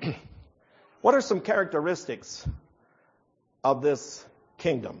 Well, what are some characteristics of this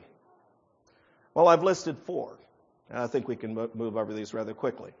kingdom? Well, I've listed 4, and I think we can move over these rather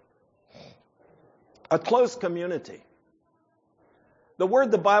quickly. A close community. The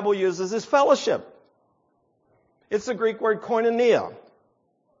word the Bible uses is fellowship. It's the Greek word koinonia.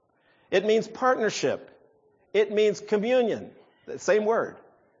 It means partnership. It means communion. The same word.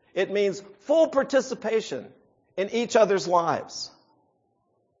 It means full participation in each other's lives.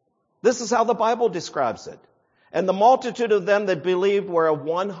 This is how the Bible describes it. And the multitude of them that believed were of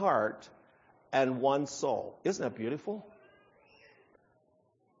one heart and one soul. Isn't that beautiful?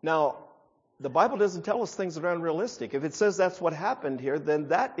 Now, the Bible doesn't tell us things that are unrealistic. If it says that's what happened here, then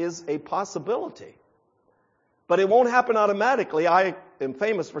that is a possibility. But it won't happen automatically. I am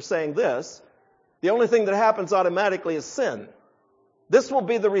famous for saying this. The only thing that happens automatically is sin. This will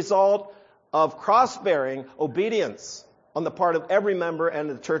be the result of cross-bearing obedience on the part of every member and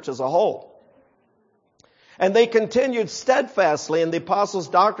the church as a whole. And they continued steadfastly in the apostles'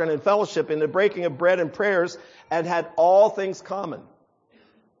 doctrine and fellowship, in the breaking of bread and prayers, and had all things common.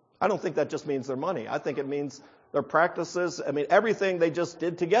 I don't think that just means their money. I think it means their practices. I mean, everything they just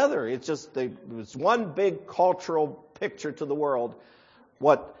did together. It was one big cultural picture to the world,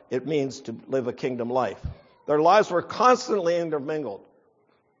 what it means to live a kingdom life. Their lives were constantly intermingled.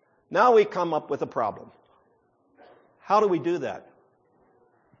 Now we come up with a problem. How do we do that?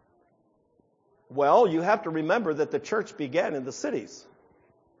 Well, you have to remember that the church began in the cities.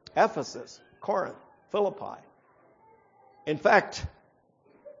 Ephesus, Corinth, Philippi. In fact,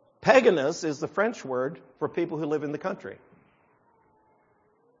 paganus is the French word for people who live in the country.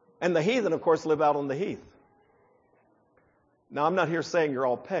 And the heathen, of course, live out on the heath. Now, I'm not here saying you're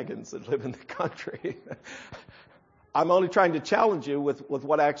all pagans that live in the country. I'm only trying to challenge you with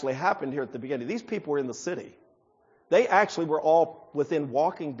what actually happened here at the beginning. These people were in the city. They actually were all within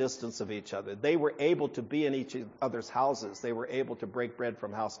walking distance of each other. They were able to be in each other's houses. They were able to break bread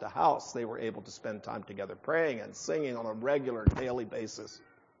from house to house. They were able to spend time together praying and singing on a regular daily basis.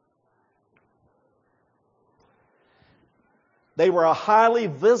 They were a highly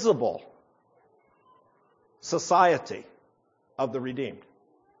visible society of the redeemed.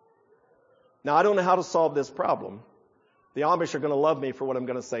 Now, I don't know how to solve this problem. The Amish are going to love me for what I'm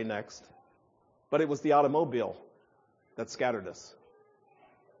going to say next. But it was the automobile that scattered us,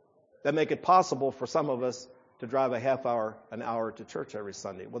 that make it possible for some of us to drive a half hour, an hour to church every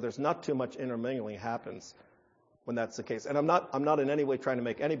Sunday. Well, there's not too much intermingling happens when that's the case. And I'm not in any way trying to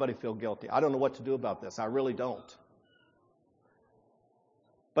make anybody feel guilty. I don't know what to do about this. I really don't.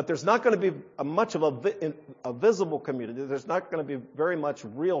 But there's not going to be much of a visible community. There's not going to be very much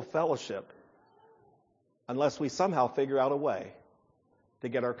real fellowship unless we somehow figure out a way to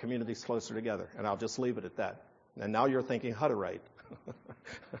get our communities closer together. And I'll just leave it at that. And now you're thinking Hutterite.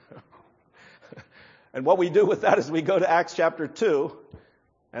 And what we do with that is we go to Acts chapter 2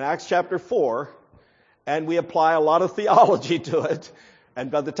 and Acts chapter 4, and we apply a lot of theology to it.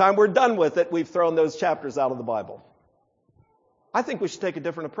 And by the time we're done with it, we've thrown those chapters out of the Bible. I think we should take a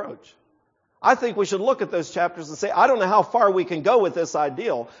different approach. I think we should look at those chapters and say, I don't know how far we can go with this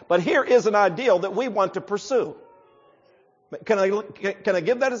ideal, but here is an ideal that we want to pursue. Can I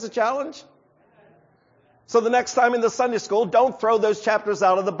give that as a challenge? So the next time in the Sunday school, don't throw those chapters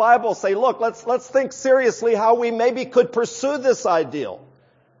out of the Bible. Say, look, let's think seriously how we maybe could pursue this ideal.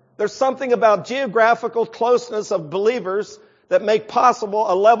 There's something about geographical closeness of believers that make possible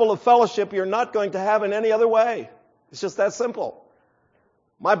a level of fellowship you're not going to have in any other way. It's just that simple.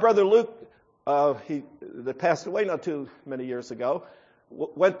 My brother Luke, that passed away not too many years ago,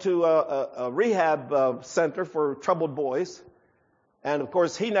 went to a rehab center for troubled boys. And, of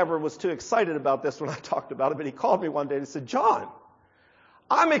course, he never was too excited about this when I talked about it, but he called me one day and he said, John,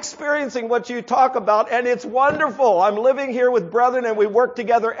 I'm experiencing what you talk about, and it's wonderful. I'm living here with brethren, and we work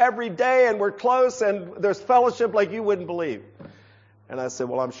together every day, and we're close, and there's fellowship like you wouldn't believe. And I said,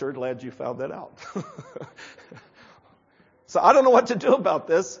 well, I'm sure glad you found that out. So I don't know what to do about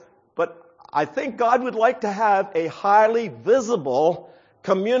this, but I think God would like to have a highly visible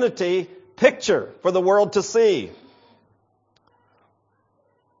community picture for the world to see.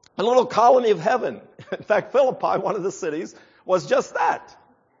 A little colony of heaven. In fact, Philippi, one of the cities, was just that.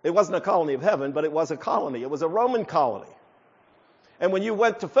 It wasn't a colony of heaven, but it was a colony. It was a Roman colony. And when you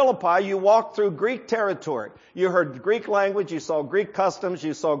went to Philippi, you walked through Greek territory. You heard Greek language, you saw Greek customs,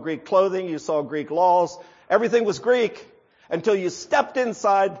 you saw Greek clothing, you saw Greek laws. Everything was Greek until you stepped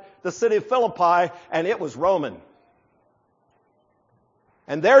inside the city of Philippi and it was Roman.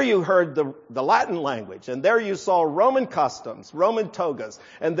 And there you heard the Latin language, and there you saw Roman customs, Roman togas,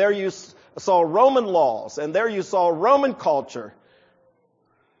 and there you saw Roman laws, and there you saw Roman culture.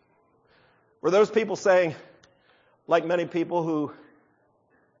 Were those people saying, like many people who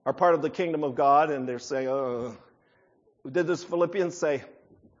are part of the kingdom of God, and they're saying, oh, did this Philippians say,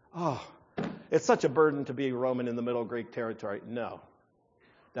 oh, it's such a burden to be Roman in the Middle Greek territory? No,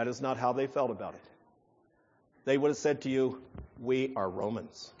 that is not how they felt about it. They would have said to you, we are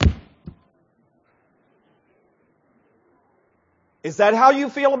Romans. Is that how you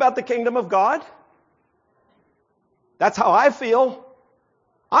feel about the kingdom of God? That's how I feel.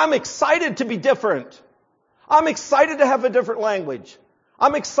 I'm excited to be different. I'm excited to have a different language.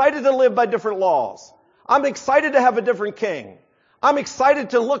 I'm excited to live by different laws. I'm excited to have a different king. I'm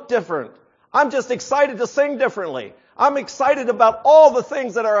excited to look different. I'm just excited to sing differently. I'm excited about all the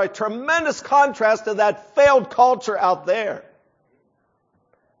things that are a tremendous contrast to that failed culture out there.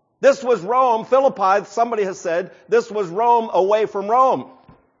 This was Rome, Philippi, somebody has said, this was Rome away from Rome.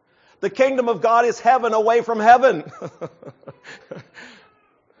 The kingdom of God is heaven away from heaven.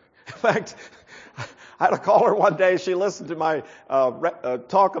 In fact, I had a caller one day, she listened to my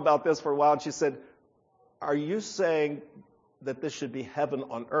talk about this for a while, and she said, are you saying that this should be heaven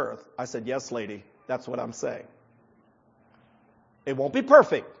on earth? I said, yes, lady, that's what I'm saying. It won't be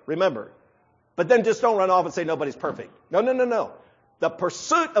perfect, remember. But then just don't run off and say nobody's perfect. No. The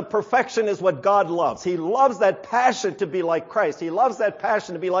pursuit of perfection is what God loves. He loves that passion to be like Christ. He loves that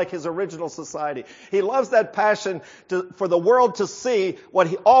passion to be like His original society. He loves that passion for the world to see what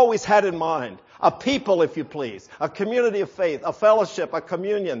He always had in mind. A people, if you please. A community of faith. A fellowship. A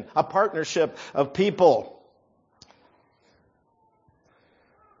communion. A partnership of people.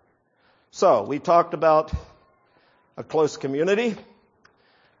 So, we talked about a close community.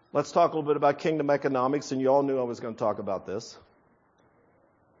 Let's talk a little bit about kingdom economics, and you all knew I was going to talk about this.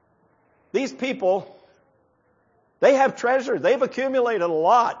 These people, they have treasure. They've accumulated a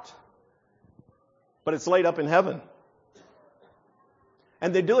lot. But it's laid up in heaven.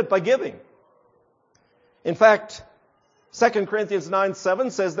 And they do it by giving. In fact, 2 Corinthians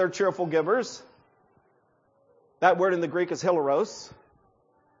 9:7 says they're cheerful givers. That word in the Greek is hilaros.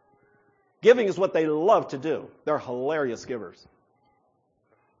 Giving is what they love to do. They're hilarious givers.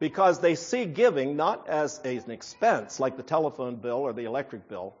 Because they see giving not as an expense like the telephone bill or the electric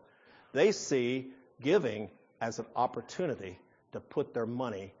bill. They see giving as an opportunity to put their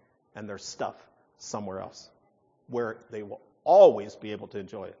money and their stuff somewhere else where they will always be able to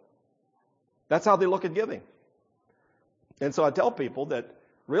enjoy it. That's how they look at giving. And so I tell people that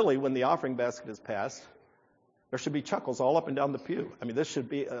really when the offering basket is passed, there should be chuckles all up and down the pew. I mean, this should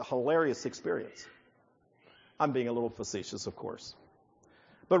be a hilarious experience. I'm being a little facetious, of course.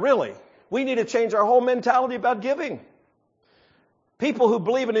 But really, we need to change our whole mentality about giving. People who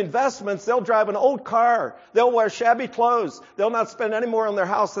believe in investments, they'll drive an old car. They'll wear shabby clothes. They'll not spend any more on their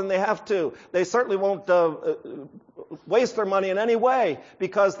house than they have to. They certainly won't waste their money in any way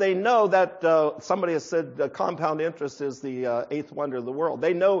because they know that somebody has said compound interest is the eighth wonder of the world.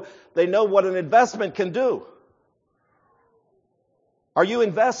 They know what an investment can do. Are you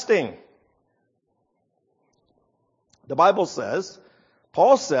investing? The Bible says,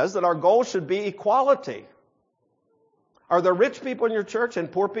 Paul says that our goal should be equality. Are there rich people in your church and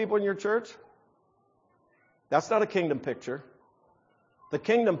poor people in your church? That's not a kingdom picture. The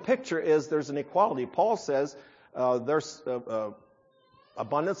kingdom picture is there's an equality. Paul says there's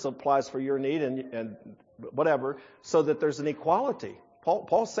abundance applies for your need and whatever, so that there's an equality.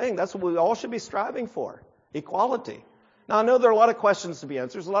 Paul's saying that's what we all should be striving for, equality. Now, I know there are a lot of questions to be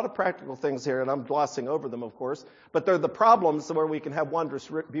answered. There's a lot of practical things here, and I'm glossing over them, of course. But they're the problems where we can have wondrous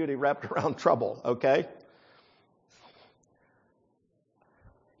beauty wrapped around trouble, okay?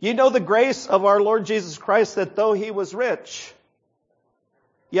 You know the grace of our Lord Jesus Christ, that though He was rich,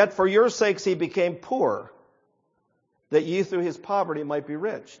 yet for your sakes He became poor, that ye through His poverty might be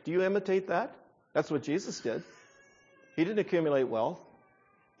rich. Do you imitate that? That's what Jesus did. He didn't accumulate wealth.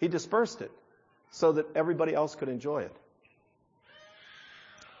 He dispersed it so that everybody else could enjoy it.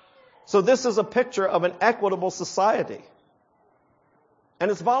 So this is a picture of an equitable society. And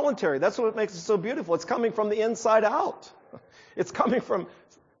it's voluntary. That's what makes it so beautiful. It's coming from the inside out. It's coming from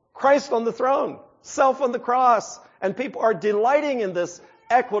Christ on the throne, self on the cross, and people are delighting in this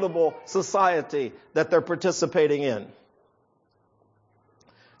equitable society that they're participating in.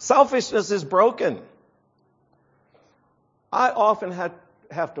 Selfishness is broken. I often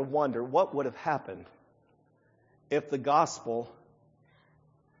have to wonder what would have happened if the gospel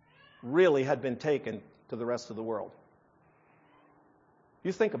really had been taken to the rest of the world.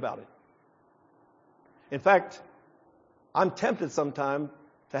 You think about it. In fact, I'm tempted sometime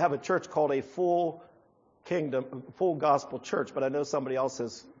to have a church called a full gospel church, but I know somebody else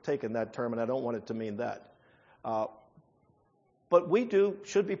has taken that term, and I don't want it to mean that. But we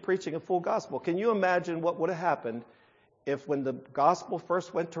should be preaching a full gospel. Can you imagine what would have happened if when the gospel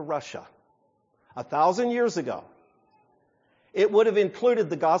first went to Russia 1,000 years ago, it would have included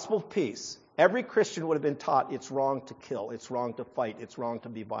the gospel of peace. Every Christian would have been taught it's wrong to kill, it's wrong to fight, it's wrong to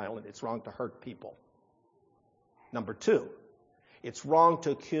be violent, it's wrong to hurt people. Number 2, it's wrong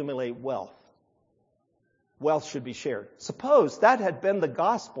to accumulate wealth. Wealth should be shared. Suppose that had been the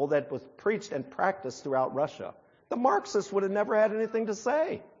gospel that was preached and practiced throughout Russia. The Marxists would have never had anything to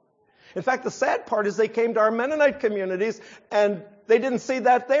say. In fact, the sad part is they came to our Mennonite communities and they didn't see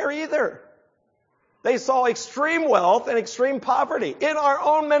that there either. They saw extreme wealth and extreme poverty in our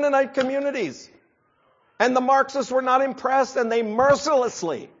own Mennonite communities. And the Marxists were not impressed, and they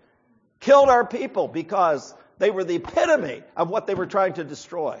mercilessly killed our people because they were the epitome of what they were trying to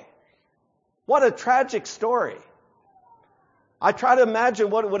destroy. What a tragic story. I try to imagine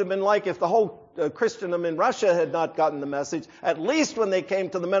what it would have been like if the whole Christendom in Russia had not gotten the message. At least when they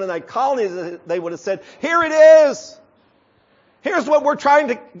came to the Mennonite colonies, they would have said, here it is. Here's what we're trying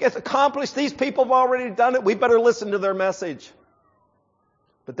to get accomplished. These people have already done it. We better listen to their message.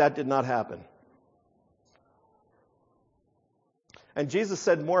 But that did not happen. And Jesus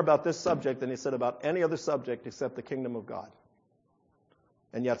said more about this subject than he said about any other subject except the kingdom of God.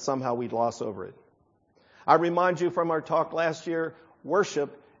 And yet somehow we gloss over it. I remind you from our talk last year,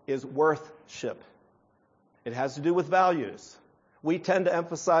 worship is worth-ship. It has to do with values. We tend to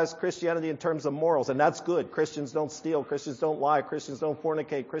emphasize Christianity in terms of morals, and that's good. Christians don't steal, Christians don't lie, Christians don't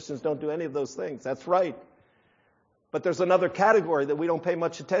fornicate, Christians don't do any of those things. That's right. But there's another category that we don't pay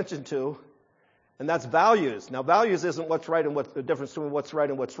much attention to, and that's values. Now, values isn't what's right and what's the difference between what's right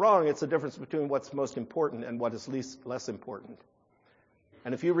and what's wrong. It's the difference between what's most important and what is less important.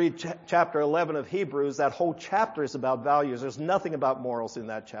 And if you read chapter 11 of Hebrews, that whole chapter is about values. There's nothing about morals in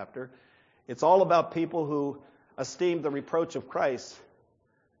that chapter. It's all about people who esteem the reproach of Christ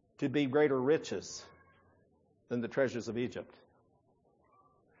to be greater riches than the treasures of Egypt.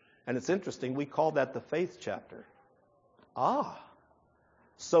 And it's interesting, we call that the faith chapter.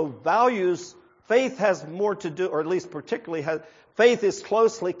 So values, faith has more to do, or at least particularly, faith is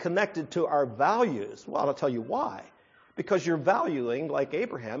closely connected to our values. Well, I'll tell you why. Because you're valuing, like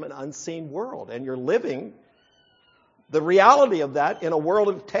Abraham, an unseen world, and you're living the reality of that in a world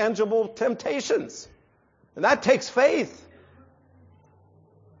of tangible temptations. And that takes faith.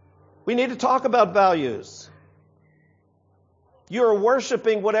 We need to talk about values. You're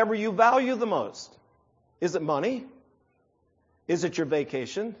worshiping whatever you value the most. Is it money? Is it your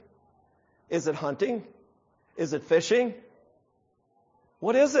vacation? Is it hunting? Is it fishing?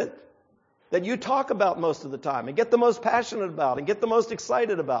 What is it that you talk about most of the time and get the most passionate about and get the most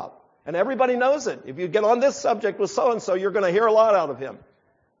excited about? And everybody knows it. If you get on this subject with so-and-so, you're going to hear a lot out of him.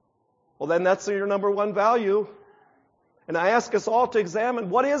 Well, then that's your number one value. And I ask us all to examine,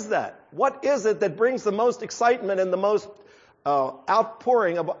 what is that? What is it that brings the most excitement and the most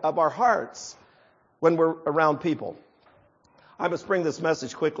outpouring of our hearts when we're around people? I must bring this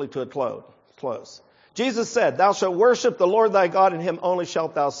message quickly to a close. Jesus said, thou shalt worship the Lord thy God, and him only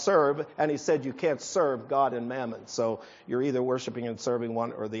shalt thou serve. And he said you can't serve God and mammon. So you're either worshiping and serving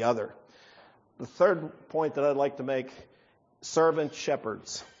one or the other. The third point that I'd like to make, servant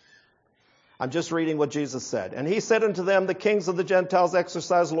shepherds. I'm just reading what Jesus said. And he said unto them, the kings of the Gentiles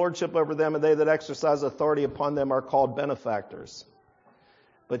exercise lordship over them, and they that exercise authority upon them are called benefactors.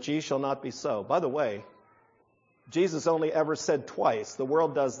 But ye shall not be so. By the way, Jesus only ever said twice, the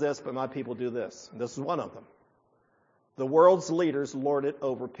world does this, but my people do this. And this is one of them. The world's leaders lord it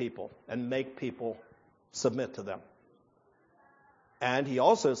over people and make people submit to them. And he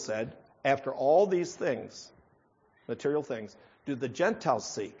also said, after all these things, material things, do the Gentiles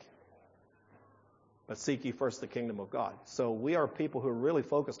seek. But seek ye first the kingdom of God. So we are people who are really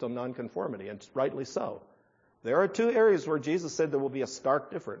focused on nonconformity, and rightly so. There are two areas where Jesus said there will be a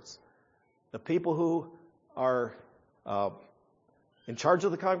stark difference. The people who are in charge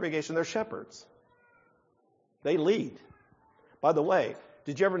of the congregation, they're shepherds. They lead. By the way,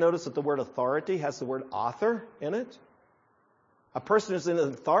 did you ever notice that the word authority has the word author in it? A person who's in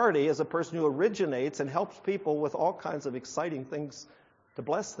authority is a person who originates and helps people with all kinds of exciting things to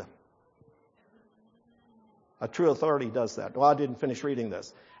bless them. A true authority does that. Well, I didn't finish reading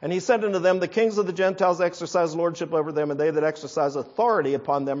this. And he said unto them, the kings of the Gentiles exercise lordship over them, and they that exercise authority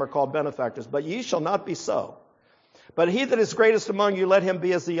upon them are called benefactors. But ye shall not be so. But he that is greatest among you, let him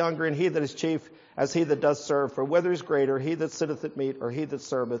be as the younger, and he that is chief as he that does serve. For whether is greater, he that sitteth at meat, or he that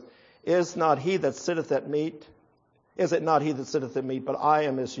serveth? Is not he that sitteth at meat? Is it not he that sitteth at meat? But I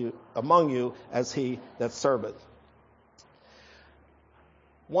am among you as he that serveth.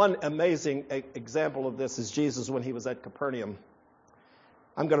 One amazing example of this is Jesus when he was at Capernaum.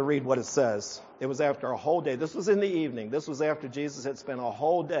 I'm going to read what it says. It was after a whole day. This was in the evening. This was after Jesus had spent a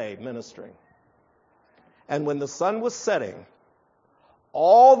whole day ministering. And when the sun was setting,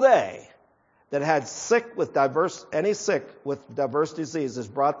 all they that had any sick with diverse diseases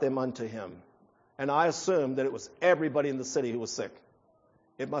brought them unto him. And I assume that it was everybody in the city who was sick.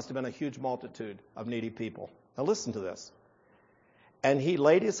 It must have been a huge multitude of needy people. Now listen to this. And he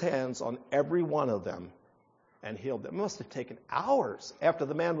laid his hands on every one of them and healed them. It must have taken hours after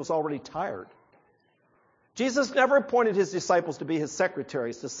the man was already tired. Jesus never appointed his disciples to be his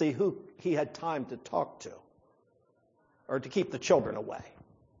secretaries to see who he had time to talk to or to keep the children away.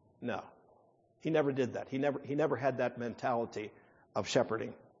 No, he never did that. He never had that mentality of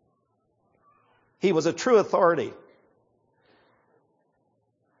shepherding. He was a true authority.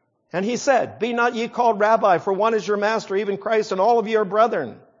 And he said, be not ye called rabbi, for one is your master, even Christ, and all of you are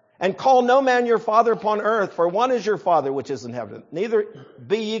brethren. And call no man your father upon earth, for one is your Father which is in heaven. Neither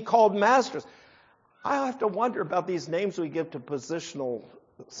be ye called masters. I have to wonder about these names we give to positional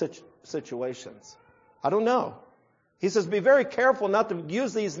situations. I don't know. He says, be very careful not to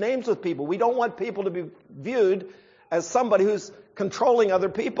use these names with people. We don't want people to be viewed as somebody who's controlling other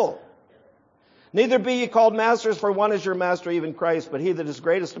people. Neither be ye called masters, for one is your master, even Christ. But he that is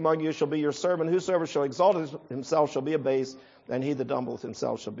greatest among you shall be your servant. Whosoever shall exalt himself shall be abased, and he that humbleth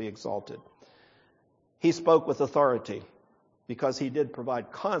himself shall be exalted. He spoke with authority because he did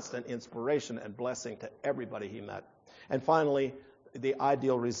provide constant inspiration and blessing to everybody he met. And finally, the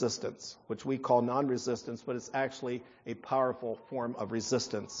ideal resistance, which we call non-resistance, but it's actually a powerful form of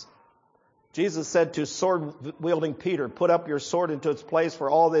resistance. Jesus said to sword-wielding Peter, put up your sword into its place, for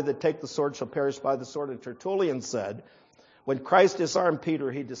all they that take the sword shall perish by the sword. And Tertullian said, when Christ disarmed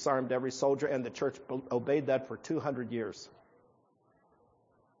Peter, he disarmed every soldier, and the church obeyed that for 200 years.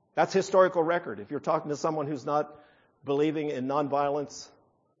 That's historical record. If you're talking to someone who's not believing in nonviolence,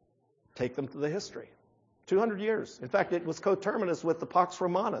 take them to the history. 200 years. In fact, it was coterminous with the Pax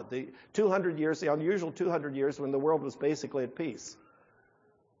Romana, the 200 years, the unusual 200 years when the world was basically at peace,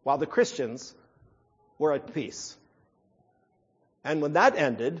 while the Christians were at peace. And when that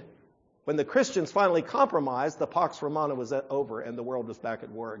ended, when the Christians finally compromised, the Pax Romana was over and the world was back at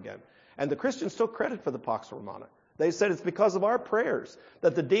war again. And the Christians took credit for the Pax Romana. They said it's because of our prayers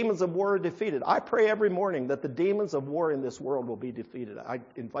that the demons of war are defeated. I pray every morning that the demons of war in this world will be defeated. I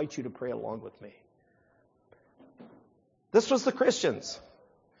invite you to pray along with me. This was the Christians.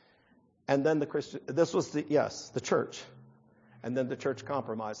 And then this was the church. And then the church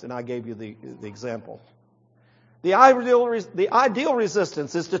compromised, and I gave you the example. The ideal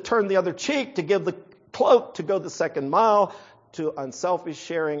resistance is to turn the other cheek, to give the cloak, to go the second mile, to unselfish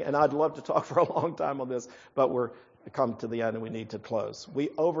sharing. And I'd love to talk for a long time on this, but we're come to the end and we need to close. We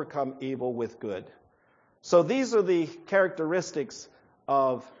overcome evil with good. So these are the characteristics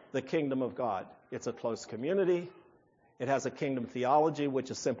of the kingdom of God. It's a close community. It has a kingdom theology,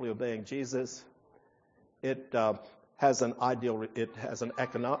 which is simply obeying Jesus. It has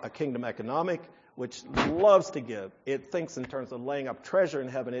a kingdom economic, which loves to give. It thinks in terms of laying up treasure in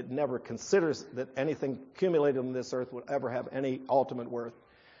heaven. It never considers that anything accumulated on this earth would ever have any ultimate worth.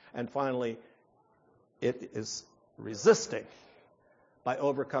 And finally, it is resisting by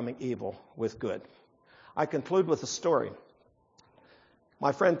overcoming evil with good. I conclude with a story.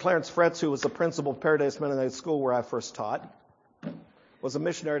 My friend Clarence Fretz, who was the principal of Paradise Mennonite School where I first taught, was a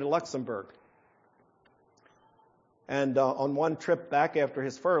missionary to Luxembourg. And on one trip back after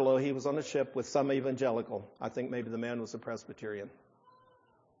his furlough, he was on a ship with some evangelical. I think maybe the man was a Presbyterian.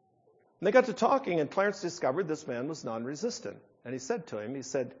 And they got to talking, and Clarence discovered this man was non-resistant. And he said to him,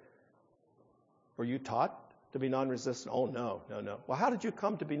 were you taught to be non-resistant? Oh, no. Well, how did you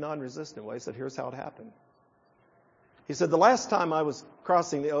come to be non-resistant? Well, he said, here's how it happened. He said, the last time I was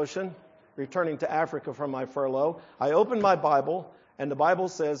crossing the ocean, returning to Africa from my furlough, I opened my Bible, and the Bible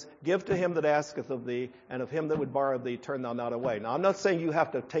says, give to him that asketh of thee, and of him that would borrow of thee, turn thou not away. Now, I'm not saying you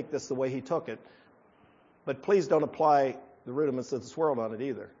have to take this the way he took it, but please don't apply the rudiments of this world on it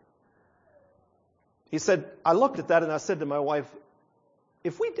either. He said, I looked at that and I said to my wife,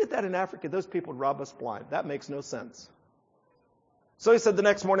 if we did that in Africa, those people would rob us blind. That makes no sense. So he said the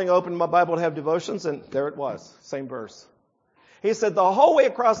next morning I opened my Bible to have devotions, and there it was, same verse. He said the whole way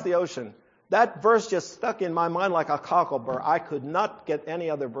across the ocean, that verse just stuck in my mind like a cockleburr. I could not get any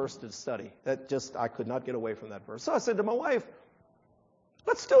other verse to study. I could not get away from that verse. So I said to my wife,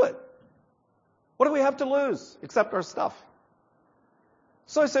 let's do it. What do we have to lose except our stuff?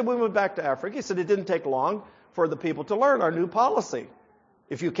 So I said we went back to Africa. He said it didn't take long for the people to learn our new policy.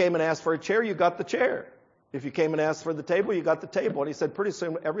 If you came and asked for a chair, you got the chair. If you came and asked for the table, you got the table. And he said pretty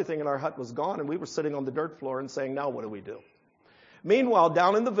soon everything in our hut was gone, and we were sitting on the dirt floor and saying, now what do we do? Meanwhile,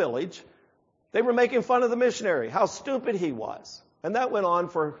 down in the village, they were making fun of the missionary, how stupid he was. And that went on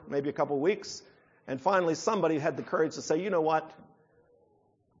for maybe a couple of weeks. And finally, somebody had the courage to say, you know what?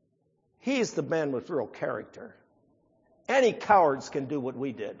 He's the man with real character. Any cowards can do what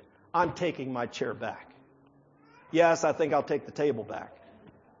we did. I'm taking my chair back. Yes, I think I'll take the table back.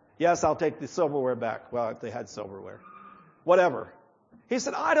 Yes, I'll take the silverware back. Well, if they had silverware. Whatever. He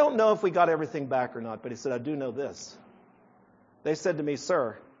said, I don't know if we got everything back or not, but he said, I do know this. They said to me,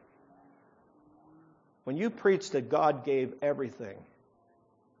 sir, when you preached that God gave everything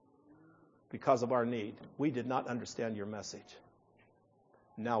because of our need, we did not understand your message.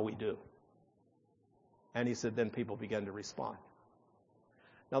 Now we do. And he said, then people began to respond.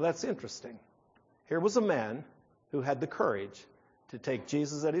 Now that's interesting. Here was a man who had the courage to take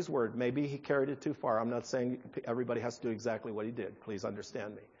Jesus at his word. Maybe he carried it too far. I'm not saying everybody has to do exactly what he did. Please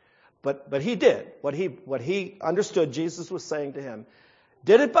understand me. But he did. What he understood Jesus was saying to him,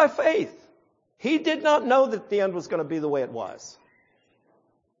 did it by faith. He did not know that the end was going to be the way it was.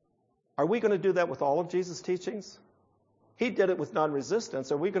 Are we going to do that with all of Jesus' teachings? He did it with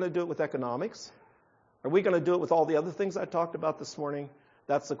non-resistance. Are we going to do it with economics? Are we going to do it with all the other things I talked about this morning?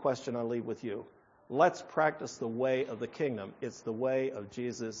 That's the question I leave with you. Let's practice the way of the kingdom. It's the way of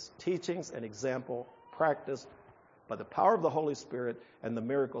Jesus' teachings and example practiced by the power of the Holy Spirit and the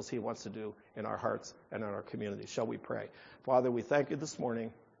miracles he wants to do in our hearts and in our community. Shall we pray? Father, we thank you this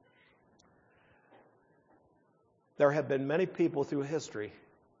morning. There have been many people through history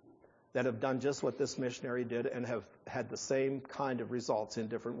that have done just what this missionary did and have had the same kind of results in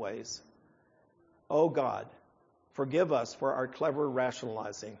different ways. Oh God, forgive us for our clever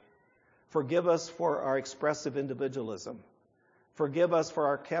rationalizing. Forgive us for our expressive individualism. Forgive us for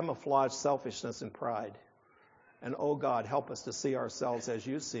our camouflaged selfishness and pride. And oh God, help us to see ourselves as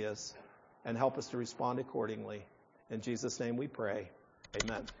you see us and help us to respond accordingly. In Jesus' name we pray.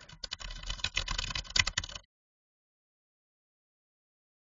 Amen.